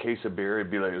 like a case of beer,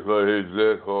 it'd be like, what is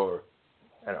that for?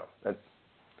 I know. If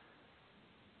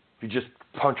you just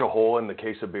punch a hole in the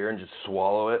case of beer and just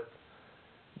swallow it.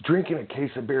 Drinking a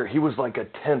case of beer, he was like a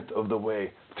tenth of the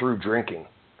way through drinking.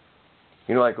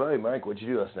 You know, like, hey, Mike, what'd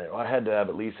you do last night? Well, I had to have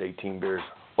at least 18 beers.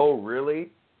 Oh, really?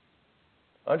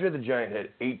 Andre the Giant had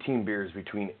 18 beers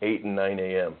between 8 and 9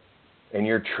 a.m. And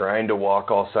you're trying to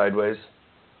walk all sideways?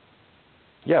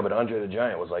 Yeah, but Andre the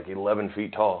Giant was like 11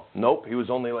 feet tall. Nope, he was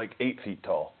only like 8 feet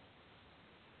tall.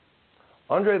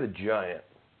 Andre the Giant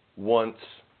once...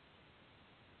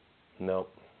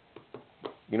 Nope.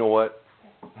 You know what?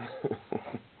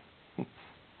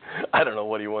 I don't know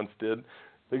what he once did.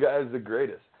 The guy is the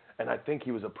greatest. And I think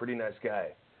he was a pretty nice guy.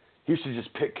 He used to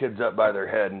just pick kids up by their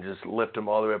head and just lift them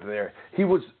all the way up in the air. He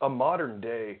was a modern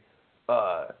day,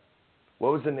 what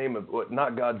was the name of,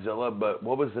 not Godzilla, but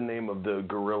what was the name of the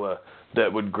gorilla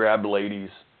that would grab ladies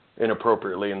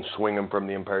inappropriately and swing them from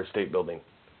the Empire State Building?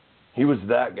 He was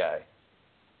that guy.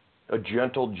 A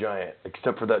gentle giant,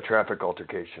 except for that traffic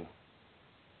altercation.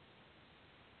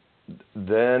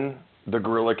 Then the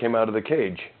gorilla came out of the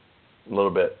cage a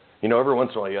little bit. You know, every once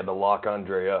in a while you had to lock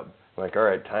Andre up. Like, all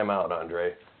right, time out,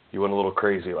 Andre. You went a little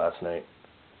crazy last night.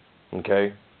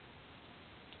 Okay?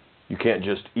 You can't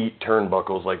just eat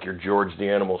turnbuckles like you're George the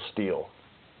Animal Steel.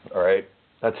 All right?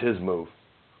 That's his move.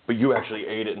 But you actually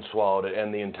ate it and swallowed it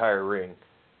and the entire ring.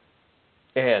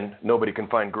 And nobody can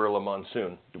find Gorilla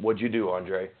Monsoon. What'd you do,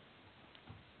 Andre?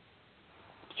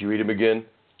 Did you eat him again?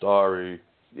 Sorry.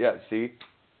 Yeah, see?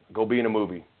 Go be in a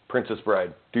movie. Princess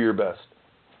Bride. Do your best.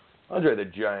 Andre the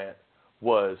Giant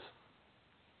was,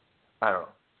 I don't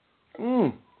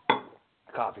know.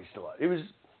 Coffee still. It was,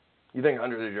 you think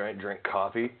Andre the Giant drank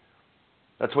coffee?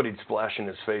 That's what he'd splash in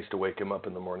his face to wake him up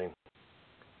in the morning.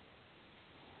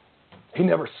 He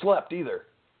never slept either,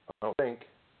 I don't think.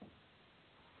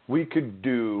 We could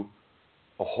do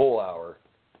a whole hour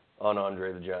on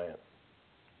Andre the Giant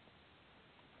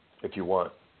if you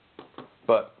want.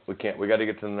 But we can't. We got to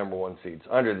get to the number 1 seeds.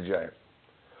 Andre the Giant.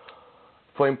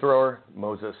 Flamethrower,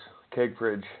 Moses, Keg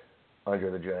Fridge,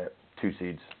 Andre the Giant. 2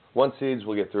 seeds. 1 seeds,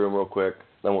 we'll get through them real quick.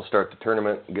 Then we'll start the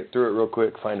tournament, get through it real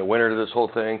quick, find a winner to this whole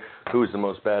thing. Who's the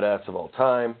most badass of all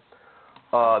time?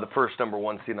 The first number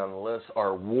 1 seed on the list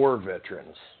are war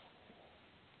veterans.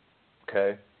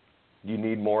 Okay? Do you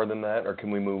need more than that, or can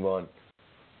we move on?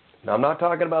 Now, I'm not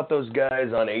talking about those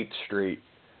guys on 8th Street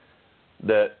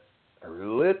that are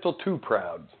a little too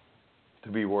proud to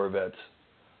be war vets.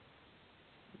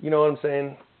 You know what I'm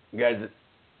saying? Guys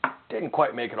that didn't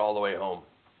quite make it all the way home.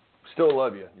 Still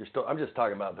love you. I'm just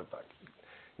talking about the fact,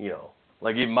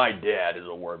 like even my dad is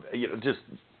a war vet. Just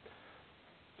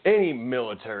any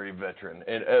military veteran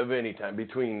and of any time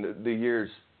between the years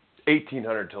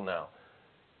 1800 till now.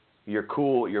 You're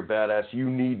cool. You're badass. You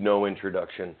need no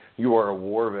introduction. You are a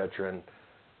war veteran.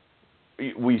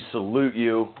 We salute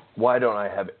you. Why don't I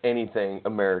have anything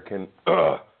American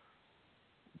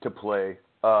to play?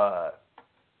 I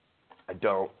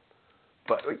don't.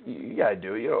 But yeah, I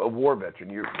do. A war veteran.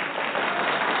 You're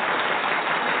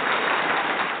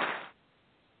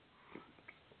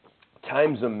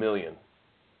times a million.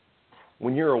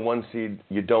 When you're a 1 seed,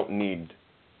 you don't need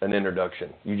an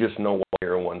introduction. You just know why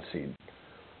you're a 1 seed.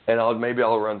 And maybe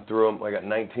I'll run through them. I got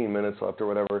 19 minutes left or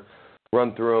whatever.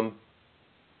 Run through them.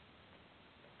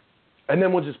 And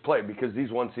then we'll just play because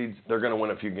these 1 seeds, they're going to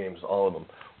win a few games, all of them.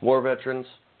 War veterans,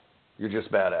 you're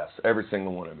just badass. Every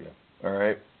single one of you. All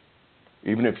right?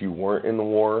 Even if you weren't in the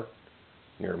war,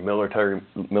 you're a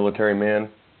military man,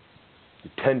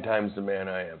 you're 10 times the man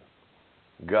I am.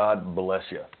 God bless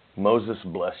you. Moses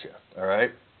bless you. All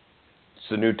right? It's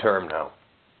a new term now.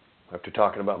 After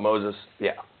talking about Moses,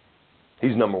 yeah.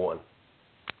 He's number 1.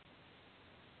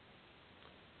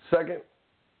 Second,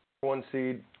 1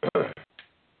 seed, I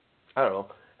don't know.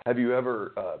 Have you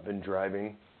ever been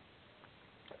driving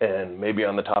and maybe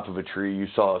on the top of a tree you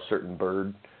saw a certain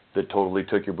bird that totally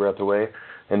took your breath away,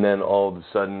 and then all of a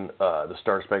sudden the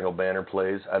Star Spangled Banner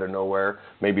plays out of nowhere?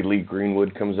 Maybe Lee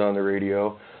Greenwood comes on the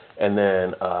radio, and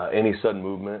then any sudden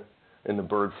movement, and the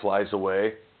bird flies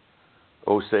away.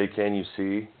 Oh, say, can you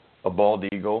see? A bald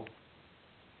eagle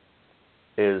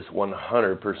is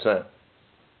 100%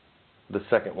 the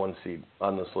second 1 seed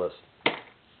on this list.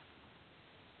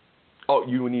 Oh,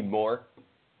 you need more?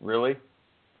 Really?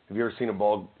 Have you ever seen a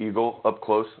bald eagle up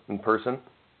close in person?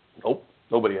 Nope.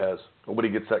 Nobody has. Nobody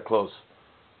gets that close.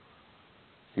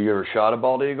 You ever shot a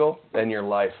bald eagle in your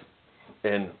life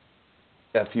in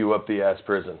F you up the ass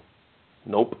prison?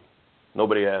 Nope.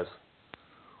 Nobody has.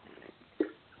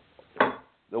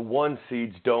 The 1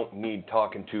 seeds don't need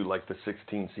talking to like the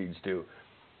 16 seeds do.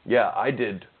 Yeah, I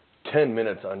did 10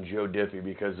 minutes on Joe Diffie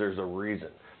because there's a reason.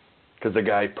 Because the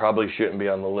guy probably shouldn't be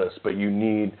on the list, but you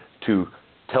need to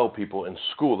tell people and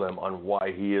school them on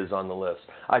why he is on the list.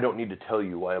 I don't need to tell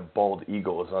you why a bald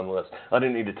eagle is on the list. I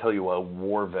don't need to tell you why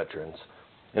war veterans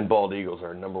and bald eagles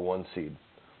are number 1 seed.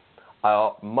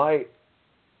 I might,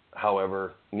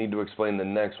 however, need to explain the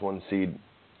next 1 seed.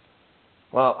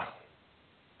 Well,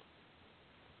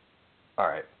 all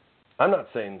right. I'm not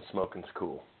saying smoking's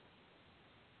cool.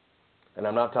 And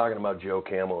I'm not talking about Joe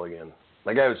Camel again.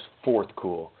 That guy was 4th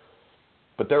cool.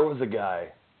 But there was a guy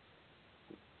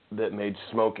that made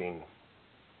smoking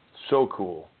so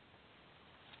cool.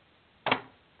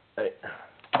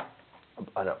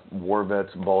 I know, war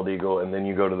vets, bald eagle, and then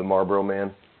you go to the Marlboro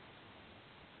Man.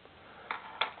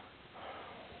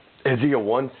 Is he a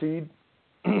 1 seed?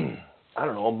 I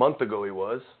don't know, a month ago he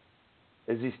was.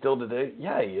 Is he still today?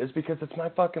 Yeah, he is, because it's my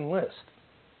fucking list.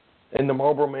 And the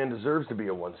Marlboro Man deserves to be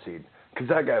a 1 seed, because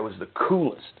that guy was the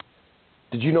coolest.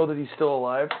 Did you know that he's still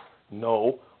alive?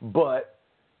 No, but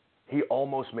he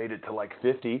almost made it to like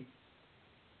 50.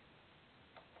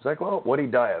 It's like, well, what'd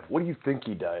he die of? What do you think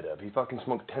he died of? He fucking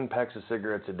smoked 10 packs of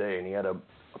cigarettes a day, and he had a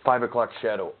 5 o'clock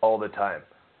shadow all the time.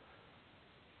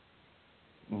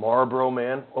 Marlboro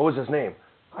Man? What was his name?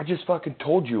 I just fucking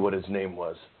told you what his name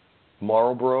was.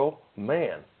 Marlboro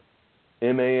Man.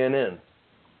 M-A-N-N.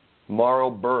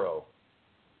 Marlboro.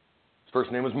 His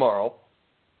first name was Marl.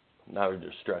 Now we're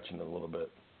just stretching it a little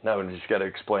bit. Now we just got to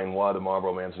explain why the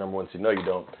Marlboro Man's number 1 seed. No, you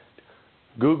don't.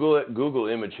 Google it. Google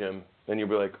image him. And you'll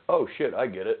be like, oh, shit, I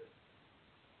get it.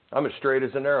 I'm as straight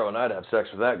as an arrow, and I'd have sex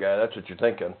with that guy. That's what you're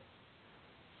thinking.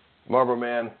 Marlboro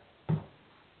Man.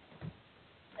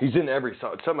 He's in every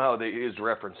song. Somehow he is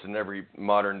referenced in every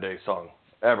modern-day song.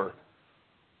 Ever.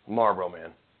 Marlboro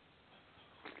Man.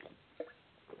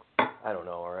 I don't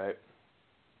know, all right?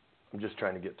 I'm just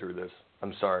trying to get through this.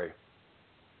 I'm sorry.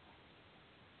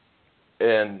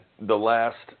 And the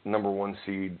last number 1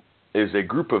 seed is a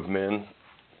group of men.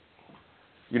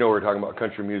 You know, we're talking about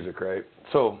country music, right?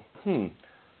 So,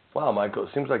 wow, Michael, it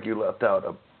seems like you left out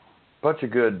a bunch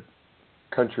of good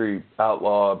country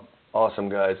outlaw, awesome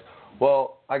guys.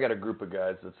 Well, I got a group of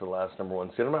guys that's the last number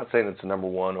 1 seed. I'm not saying it's the number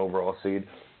 1 overall seed,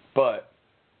 but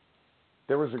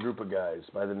there was a group of guys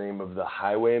by the name of the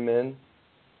Highwaymen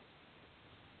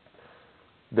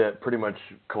that pretty much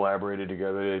collaborated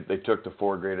together. They took the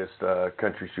 4 greatest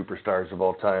country superstars of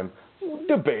all time.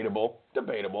 Debatable.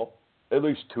 At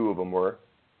least 2 of them were.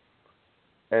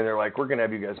 And they're like, we're going to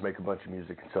have you guys make a bunch of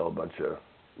music and sell a bunch of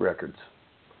records.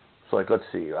 So, like, let's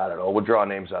see. I don't know. We'll draw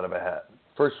names out of a hat.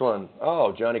 First one,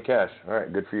 oh, Johnny Cash. All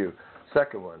right, good for you.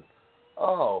 Second one,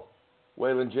 oh,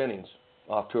 Waylon Jennings.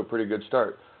 Off to a pretty good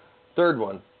start. Third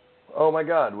one, oh my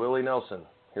God, Willie Nelson.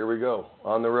 Here we go,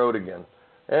 on the road again.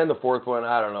 And the fourth one,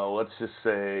 I don't know, let's just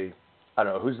say, I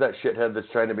don't know, who's that shithead that's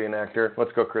trying to be an actor?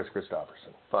 Let's go Chris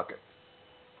Christopherson. Fuck it.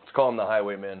 Let's call him the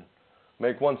Highwaymen.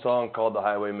 Make one song called The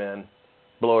Highwaymen.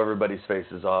 Blow everybody's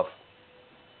faces off.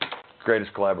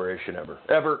 Greatest collaboration ever.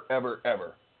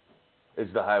 Ever is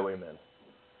The Highwaymen.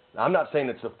 Now, I'm not saying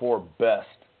it's the 4 best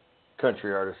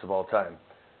country artists of all time.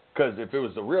 Because if it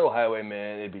was the real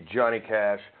Highwaymen, it'd be Johnny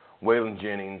Cash, Waylon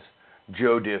Jennings,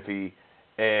 Joe Diffie,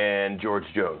 and George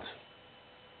Jones.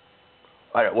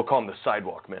 All right, we'll call them the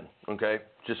Sidewalk Men, okay?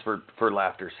 Just for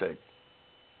laughter's sake.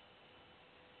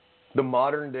 The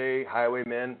modern day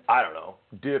Highwaymen, I don't know,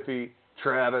 Diffie,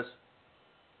 Travis,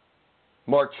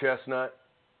 Mark Chestnut,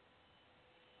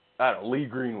 I don't know, Lee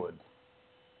Greenwood.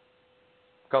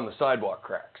 Call them the Sidewalk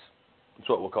Cracks. That's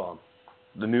what we'll call them.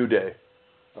 The New Day.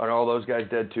 Aren't all those guys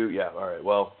dead too? Yeah, all right.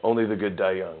 Well, only the good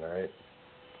die young, all right?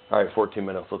 All right, 14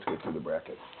 minutes. Let's get through the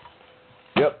bracket.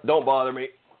 Yep, don't bother me.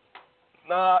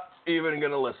 Not even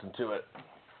going to listen to it.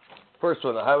 First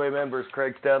one, the Highwaymen versus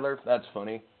Craig Stadler. That's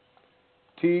funny.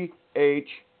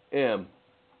 THM.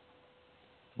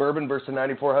 Bourbon versus the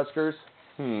 94 Huskers.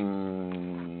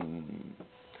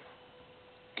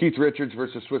 Keith Richards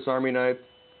versus Swiss Army Knife.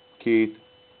 Keith.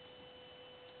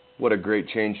 What a great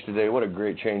change today. What a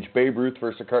great change. Babe Ruth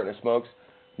versus a carton of Smokes.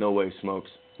 No way, Smokes.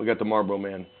 We got the Marlboro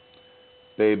Man.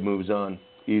 Babe moves on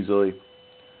easily.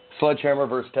 Sledgehammer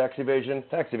versus Tax Evasion.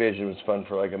 Tax Evasion was fun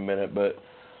for like a minute, but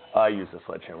I used the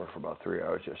Sledgehammer for about 3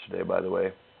 hours yesterday, by the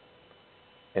way.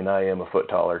 And I am a foot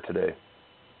taller today.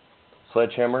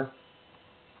 Sledgehammer.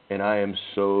 And I am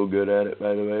so good at it,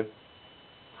 by the way.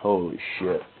 Holy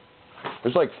shit.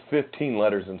 There's like 15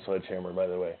 letters in Sledgehammer, by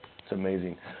the way. It's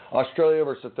amazing. Australia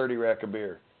versus a 30 rack of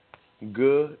beer.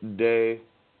 Good day,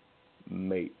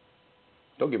 mate.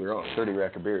 Don't get me wrong, 30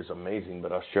 rack of beer is amazing,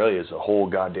 but Australia is a whole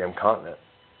goddamn continent.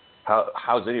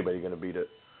 How's anybody going to beat it?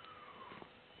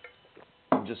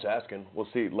 I'm just asking. We'll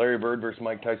see. Larry Bird versus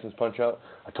Mike Tyson's Punch-Out.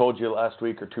 I told you last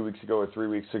week or 2 weeks ago or 3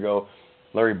 weeks ago,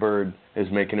 Larry Bird is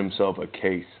making himself a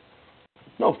case.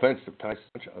 No offense to Tyson's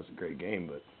Punch-Out. It was a great game,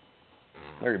 but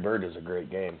Larry Bird is a great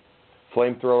game.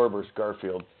 Flamethrower versus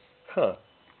Garfield. Huh.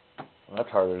 Well, that's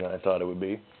harder than I thought it would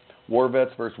be. War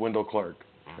Vets versus Wendell Clark.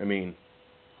 I mean,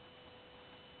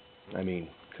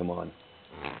 come on.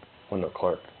 Wendell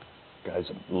Clark. Guy's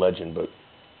a legend, but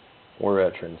war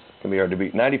veterans. Can be hard to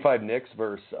beat. 95 Knicks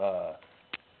versus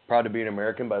Proud to Be an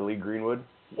American by Lee Greenwood.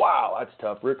 Wow, that's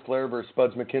tough. Ric Flair versus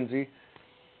Suds McKenzie.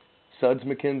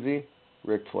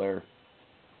 Ric Flair.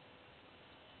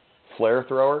 Flare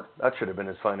thrower? That should have been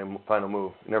his final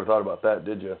move. You never thought about that,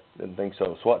 did you? Didn't think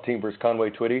so. SWAT team versus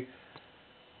Conway Twitty.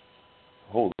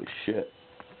 Holy shit.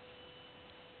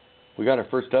 We got our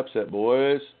first upset,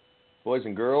 boys. Boys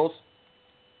and girls.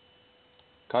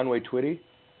 Conway Twitty.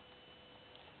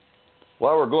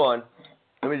 While we're going,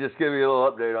 let me just give you a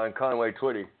little update on Conway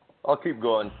Twitty. I'll keep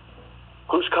going.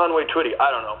 Who's Conway Twitty? I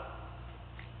don't know.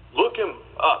 Look him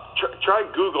up. Try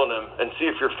Googling him and see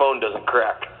if your phone doesn't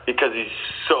crack, because he's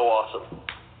so awesome.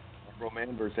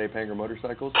 Man versus Ape Hanger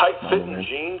Motorcycles. Tight Fitting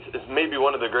Jeans is maybe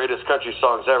one of the greatest country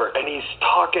songs ever, and he's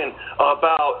talking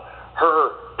about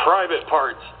her private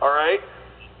parts, all right?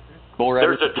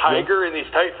 There's a tiger in these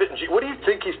tight fitting jeans. What do you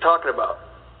think he's talking about?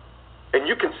 And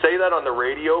you can say that on the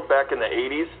radio back in the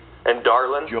 80s, and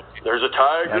darling, there's a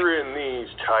tiger in these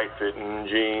tight fitting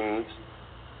jeans.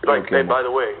 Like, okay. Hey, by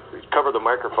the way, cover the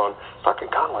microphone.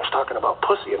 Fucking Conway's talking about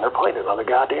pussy, and they're playing it on the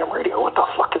goddamn radio. What the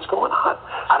fuck is going on?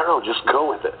 I don't know. Just go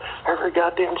with it. Every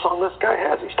goddamn song this guy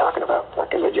has, he's talking about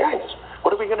fucking vaginas.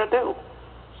 What are we going to do?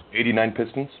 89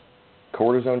 Pistons.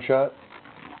 Cortisone shot.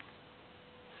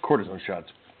 Cortisone shot's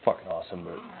fucking awesome,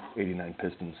 but 89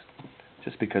 Pistons.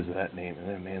 Just because of that name. And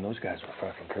then, man, those guys were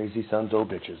fucking crazy sons of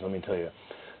bitches, let me tell you.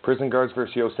 Prison Guards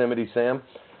versus Yosemite Sam.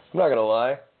 I'm not going to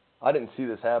lie. I didn't see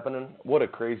this happening. What a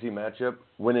crazy matchup.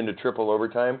 Went into triple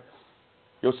overtime.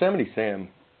 Yosemite Sam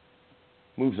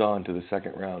moves on to the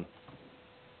second round.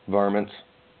 Varmints.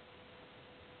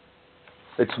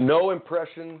 It's No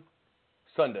Impression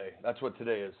Sunday. That's what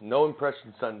today is. No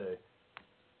Impression Sunday.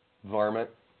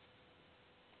 Varmint.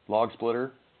 Log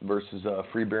Splitter versus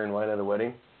free beer and wine at a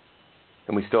wedding.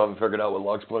 And we still haven't figured out what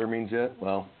Log Splitter means yet.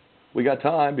 Well, we got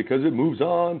time because it moves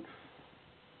on.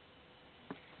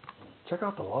 Check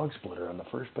out the Log Splitter on the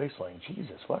first baseline.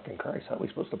 Jesus fucking Christ, how are we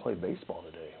supposed to play baseball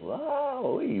today?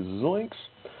 Wow, these zoinks.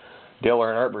 Dale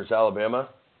Earnhardt versus Alabama.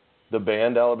 The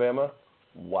band Alabama.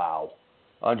 Wow.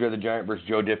 Andre the Giant versus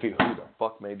Joe Diffie. Who the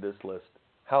fuck made this list?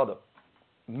 How the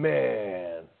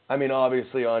man. I mean,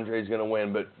 obviously Andre's going to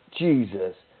win, but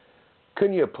Jesus.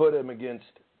 Couldn't you put him against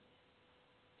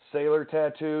Sailor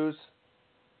Tattoos?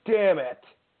 Damn it.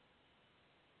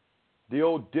 The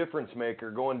old difference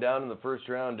maker going down in the first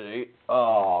round to 8.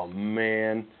 Oh,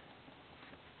 man.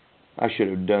 I should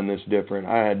have done this different.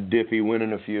 I had Diffie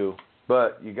winning a few.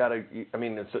 But you got to, I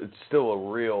mean, it's still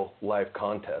a real life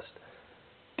contest.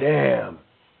 Damn.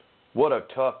 What a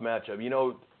tough matchup. You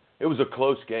know, it was a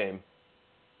close game.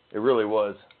 It really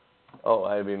was. Oh,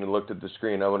 I haven't even looked at the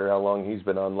screen. I wonder how long he's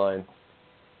been online.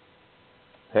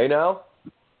 Hey, now?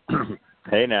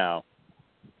 Hey, now.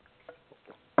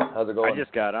 How's it going? I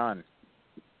just got on.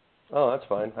 Oh, that's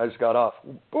fine. I just got off.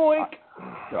 Boink!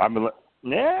 I've been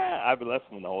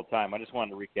listening the whole time. I just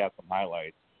wanted to recap some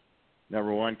highlights.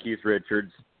 Number 1, Keith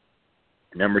Richards.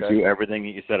 Number 2, everything that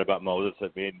you said about Moses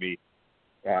that made me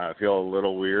feel a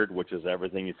little weird, which is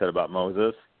everything you said about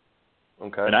Moses.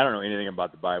 Okay. And I don't know anything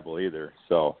about the Bible either,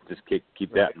 so just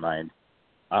keep that in mind.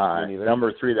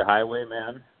 Number 3, the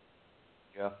Highwayman.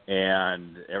 Yeah.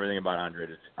 And everything about Andre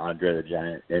the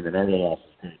Giant. And then everything else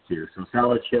is great, too. So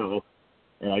solid show,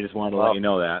 and I just wanted to let you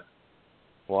know that.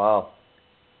 Wow.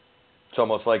 It's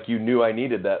almost like you knew I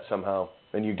needed that somehow,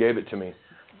 and you gave it to me.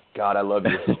 God, I love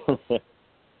you.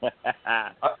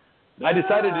 I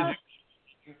decided to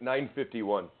do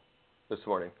 9:51 this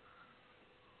morning.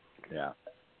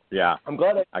 Yeah. I'm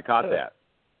glad I caught that.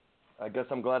 I guess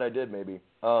I'm glad I did, maybe.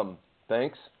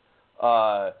 Thanks.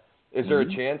 Is there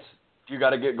a chance you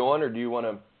got to get going, or do you want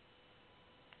to?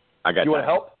 I got. Do you want to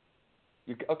help?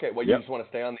 Okay. Well, you just want to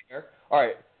stay on the air. All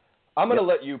right. I'm going to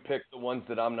let you pick the ones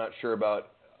that I'm not sure about.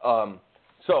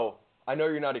 So I know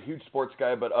you're not a huge sports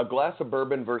guy, but a glass of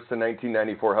bourbon versus the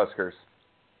 1994 Huskers.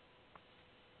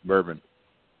 Bourbon.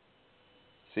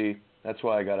 See, that's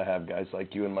why I got to have guys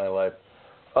like you in my life.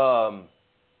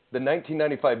 The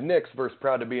 1995 Knicks versus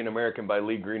Proud to Be an American by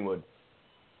Lee Greenwood.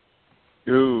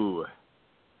 Ooh.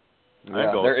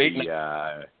 Yeah, they're 8.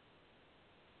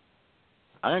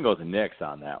 I'm going to go with the Knicks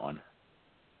on that one.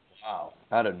 Wow.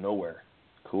 Out of nowhere.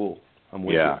 Cool. I'm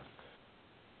with you.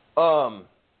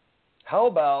 How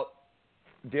about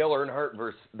Dale Earnhardt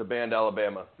versus the band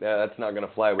Alabama? Yeah, that's not going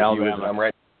to fly with Alabama. you, is it?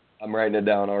 I'm writing it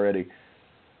down already.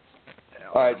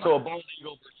 Alabama. All right, so a bald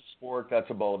eagle versus Spork, that's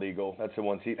a bald eagle. That's a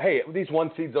 1 seed. Hey, these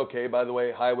 1 seeds okay, by the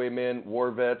way. Highwaymen,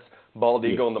 War Vets, Bald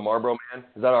Eagle, and the Marlboro Man.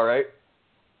 Is that all right?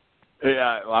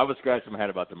 Yeah, well, I was scratching my head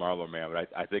about the Marlboro Man, but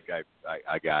I think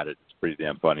I got it. It's pretty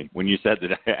damn funny. When you said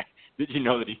that, did you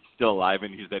know that he's still alive?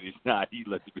 And he said he's not. He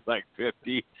lived to be like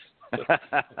 50.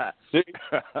 There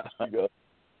you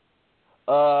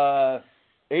go.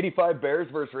 85 Bears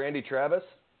versus Randy Travis.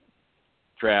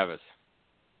 Travis.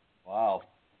 Wow.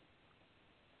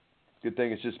 Good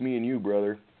thing it's just me and you,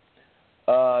 brother.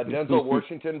 Denzel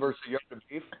Washington versus Yard of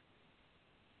Beef.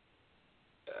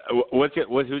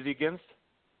 Who's he against?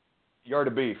 Yard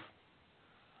of Beef.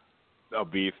 Oh,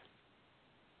 beef.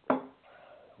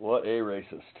 What a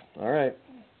racist. All right.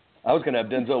 I was going to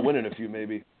have Denzel winning a few,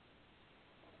 maybe.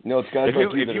 You know, it's guys if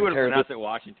like you if that you would are have pronounced it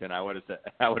Washington, I would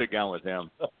have gone with him.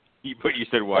 You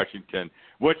said Washington,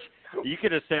 which you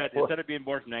could have said instead of being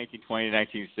born from 1920 to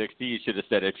 1960, you should have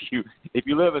said if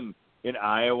you live in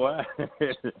Iowa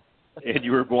and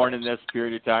you were born in this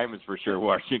period of time, it's for sure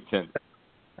Washington.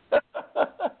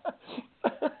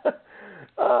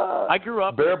 I grew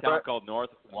up in a town called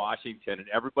North Washington, and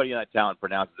everybody in that town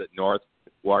pronounces it North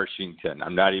Washington.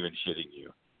 I'm not even shitting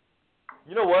you.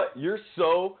 You know what? You're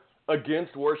so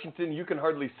against Washington, you can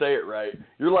hardly say it right.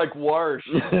 You're like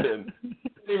Washington.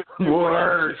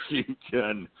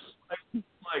 Washington.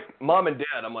 Like Mom and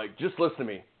Dad, I'm like, just listen to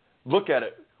me. Look at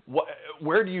it.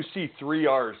 Where do you see 3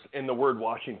 R's in the word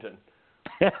Washington?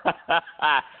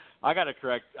 I gotta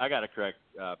correct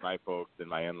my folks and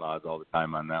my in-laws all the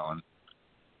time on that one.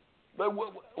 But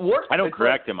I don't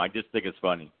correct them. I just think it's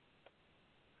funny.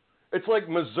 It's like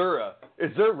Missouri.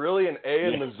 Is there really an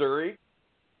A in Missouri?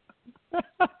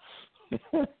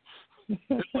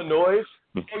 Illinois?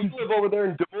 Oh, you live over there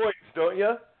in Des Moines, don't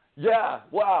you? Yeah.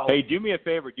 Wow. Hey, do me a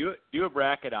favor. Do a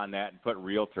bracket on that and put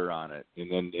realtor on it,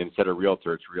 and then instead of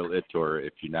realtor, it's realtor.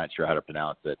 If you're not sure how to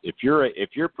pronounce it, if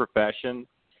your profession,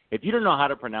 if you don't know how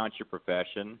to pronounce your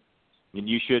profession, then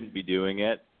you shouldn't be doing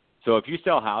it. So if you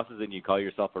sell houses and you call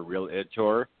yourself a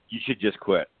realtor, you should just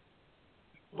quit.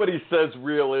 Nobody says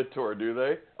realtor, do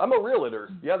they? I'm a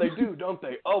realtor. Yeah, they do, don't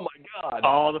they? Oh, my God.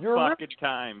 All the fucking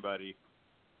time, buddy.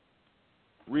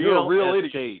 You're a real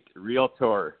estate,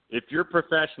 realtor. If your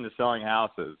profession is selling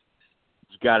houses,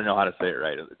 you got to know how to say it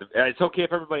right. It's okay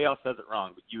if everybody else says it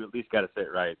wrong, but you at least got to say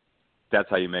it right. That's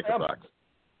how you make a buck.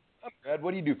 Brad, what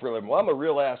do you do for a living? Well, I'm a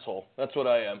real asshole. That's what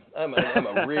I am. I'm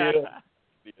a real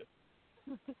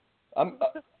I'm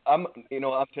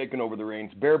taking over the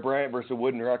reins. Bear Bryant versus a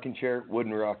wooden rocking chair.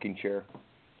 Wooden rocking chair.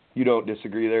 You don't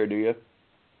disagree there, do you?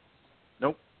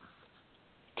 Nope.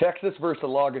 Texas versus a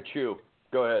log of chew.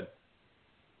 Go ahead.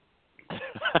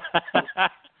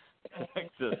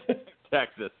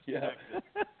 Texas. Yeah.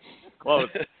 Close.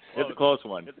 It's a close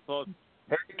one.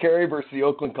 Harry Carey versus the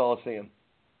Oakland Coliseum.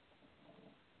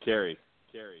 Carey.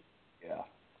 Yeah.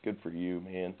 Good for you,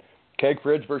 man. Keg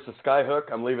Fridge versus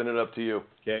Skyhook. I'm leaving it up to you.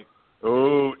 Okay.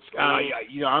 Oh,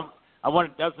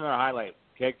 that's another highlight.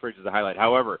 Keg Fridge is a highlight.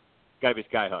 However, it's got to be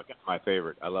Skyhook. My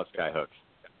favorite. I love Skyhooks.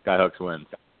 Skyhooks wins.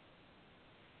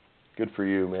 Good for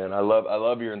you, man. I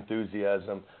love your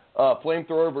enthusiasm.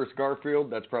 Flamethrower versus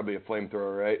Garfield. That's probably a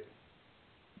flamethrower, right?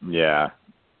 Yeah.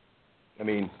 I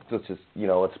mean,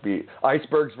 let's be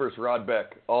Icebergs versus Rod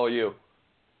Beck. All you.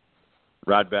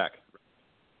 Rod Beck.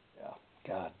 Yeah.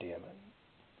 God damn it.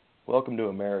 Welcome to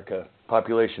America.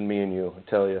 Population, me and you. I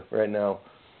tell you right now.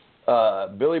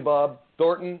 Billy Bob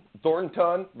Thornton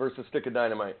versus Stick of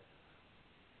Dynamite.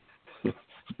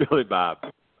 Billy Bob.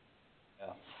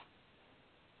 Yeah.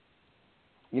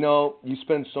 You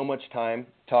spend so much time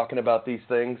talking about these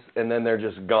things, and then they're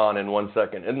just gone in 1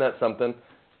 second. Isn't that something?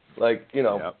 Like,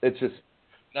 Yep. It's just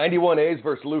 91A's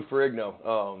versus Lou Ferrigno.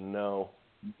 Oh, no.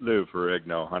 Lou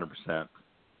Ferrigno, 100%.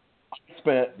 I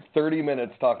spent 30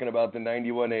 minutes talking about the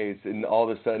 91A's, and all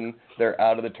of a sudden, they're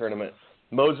out of the tournament.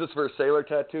 Moses versus Sailor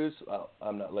Tattoos? Well,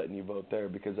 I'm not letting you vote there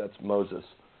because that's Moses.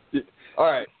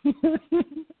 All right.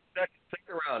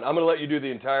 Second round. I'm going to let you do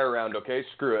the entire round, okay?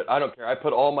 Screw it. I don't care. I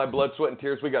put all my blood, sweat, and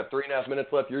tears. We got 3.5 minutes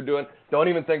left. You're doing. Don't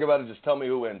even think about it. Just tell me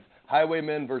who wins.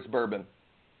 Highwaymen versus Bourbon.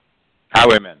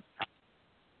 Highwaymen.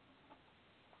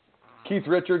 Keith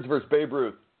Richards versus Babe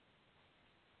Ruth.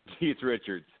 Keith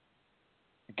Richards.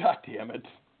 God damn it.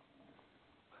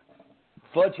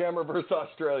 Sledgehammer versus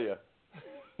Australia.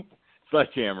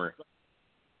 Sledgehammer.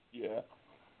 Yeah.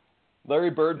 Larry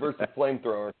Bird versus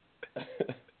Flamethrower.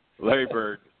 Larry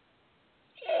Bird.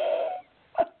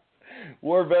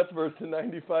 War Vets versus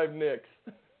 95 Knicks.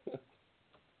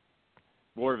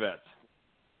 War Vets.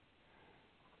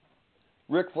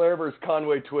 Ric Flair versus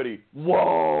Conway Twitty.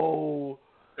 Whoa!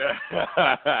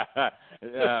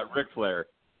 Ric Flair.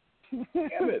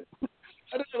 Damn it.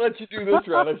 I didn't let you do this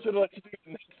round. I should have let you do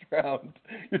the next round.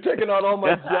 You're taking out all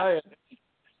my giants.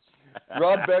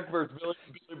 Rod Beck versus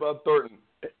Billy Bob Thornton.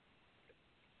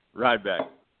 Rod Beck.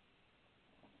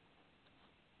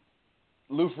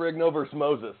 Lou Ferrigno versus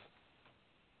Moses.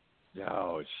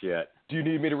 Oh, shit. Do you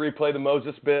need me to replay the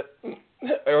Moses bit?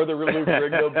 Or the Lou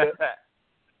Ferrigno bit?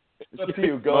 It's up to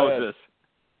you. Go ahead.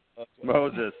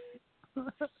 Moses.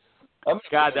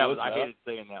 God, I hated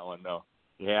saying that one, though.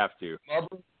 You have to.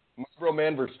 Marlboro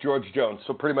Man versus George Jones.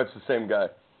 So pretty much the same guy.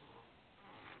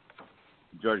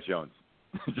 George Jones.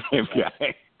 Same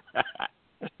guy.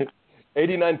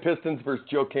 89 Pistons versus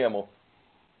Joe Camel.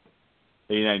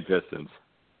 89 Pistons.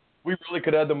 We really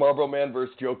could add the Marlboro Man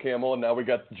versus Joe Camel, and now we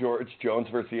got George Jones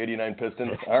versus the 89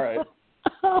 Pistons. All right.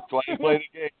 That's why you play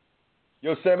the game.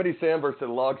 Yosemite Sam versus the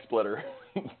Log Splitter.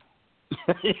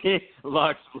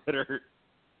 Log Splitter.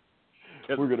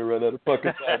 We're going to run out of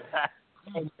fucking time.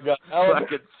 Oh, my God.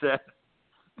 Fucking set.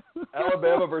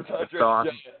 Alabama versus Andre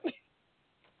Giant.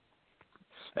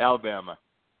 Alabama.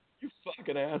 You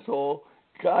fucking asshole.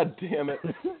 God damn it.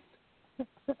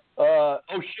 Oh,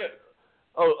 shit.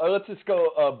 Let's just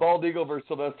go Bald Eagle versus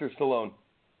Sylvester Stallone.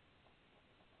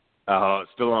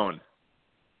 Stallone.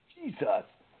 Jesus.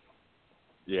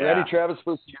 Yeah. Randy Travis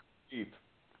versus Chief.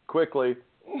 Quickly.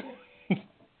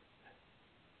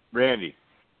 Randy.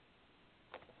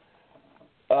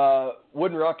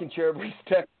 Wooden Rocking Chair versus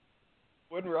Texas.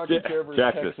 Wooden Rocking Chair versus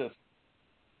Texas.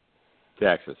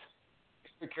 Texas.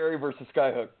 Carey versus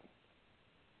Skyhook.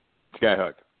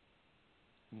 Skyhook.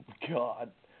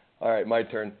 God. All right, my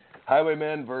turn.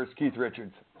 Highwaymen versus Keith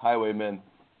Richards. Highwaymen.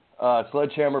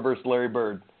 Sledgehammer versus Larry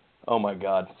Bird. Oh, my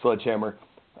God. Sledgehammer.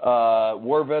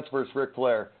 War Vets versus Ric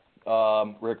Flair.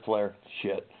 Ric Flair.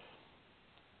 Shit.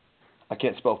 I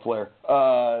can't spell Flair.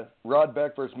 Rod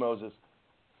Beck versus Moses.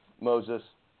 Moses.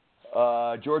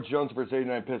 George Jones versus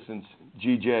 89 Pistons.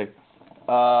 GJ.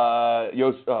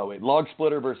 Log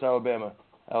Splitter versus Alabama.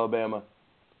 Alabama.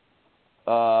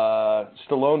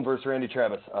 Stallone versus Randy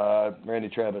Travis. Randy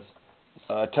Travis.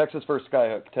 Texas versus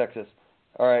Skyhook. Texas.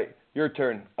 All right, your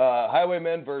turn.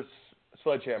 Highwaymen versus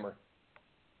Sledgehammer.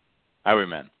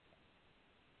 Highwaymen.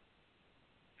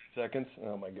 Seconds.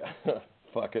 Oh my God.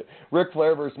 Fuck it. Ric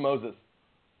Flair versus Moses.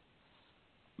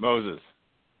 Moses.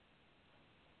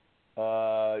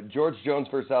 George Jones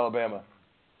versus Alabama.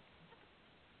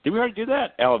 Did we already do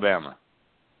that? Alabama.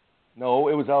 No,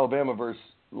 it was Alabama versus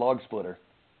Log Splitter.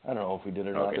 I don't know if we did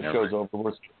it or not. Okay, The never show's over.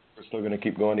 We're still going to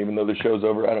keep going even though the show's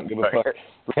over. I don't give a Right.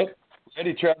 fuck.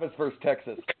 Randy Travis versus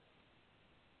Texas.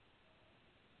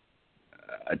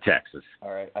 Texas.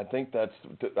 All right. I think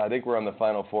we're on the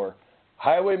final four.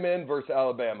 Highwaymen versus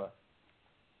Alabama.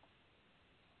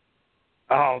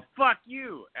 Oh, fuck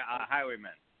you,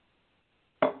 Highwaymen.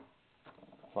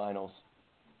 Finals.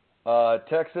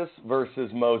 Texas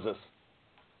versus Moses.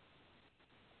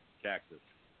 Texas.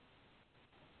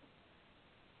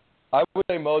 I would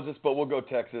say Moses, but we'll go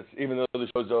Texas, even though the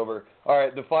show's over. All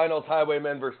right, the finals,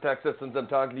 Highwaymen versus Texas. Since I'm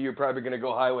talking to you, you're probably going to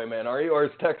go Highwaymen, are you? Or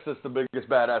is Texas the biggest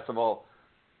badass of all?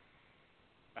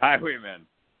 Highwaymen.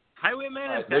 Highwaymen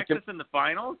and Texas in the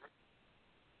finals?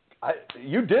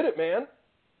 You did it, man.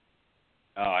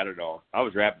 Oh, I don't know. I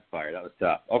was rapid fire. That was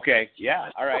tough. Okay, yeah.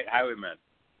 All right, Highwaymen.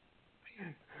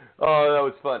 Oh, that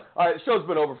was fun. All right, the show's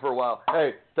been over for a while.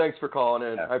 Hey, thanks for calling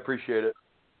in. Yeah. I appreciate it.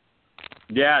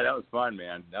 Yeah, that was fun,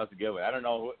 man. That was a good one. I don't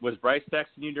know. Was Bryce texting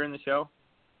you during the show?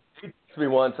 He texted me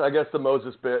once. I guess the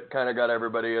Moses bit kind of got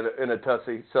everybody in a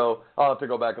tussy, so I'll have to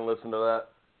go back and listen to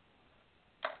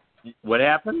that. What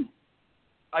happened?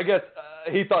 I guess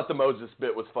he thought the Moses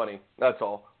bit was funny. That's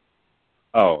all.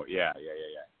 Oh, yeah.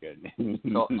 Good.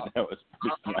 So, that was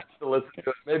pretty I'll nice. have to listen to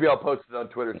it. Maybe I'll post it on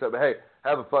Twitter. So, but hey,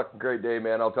 have a fucking great day,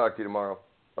 man. I'll talk to you tomorrow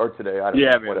or today. I don't know.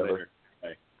 Man, Whatever. later.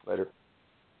 Bye. Later.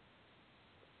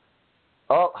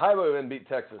 Oh, Highwaymen beat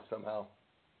Texas somehow.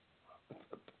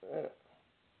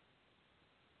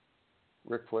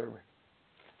 Ric Flair.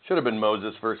 Should have been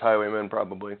Moses versus Highwaymen,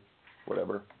 probably.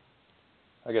 Whatever.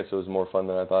 I guess it was more fun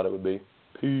than I thought it would be.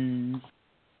 Peace.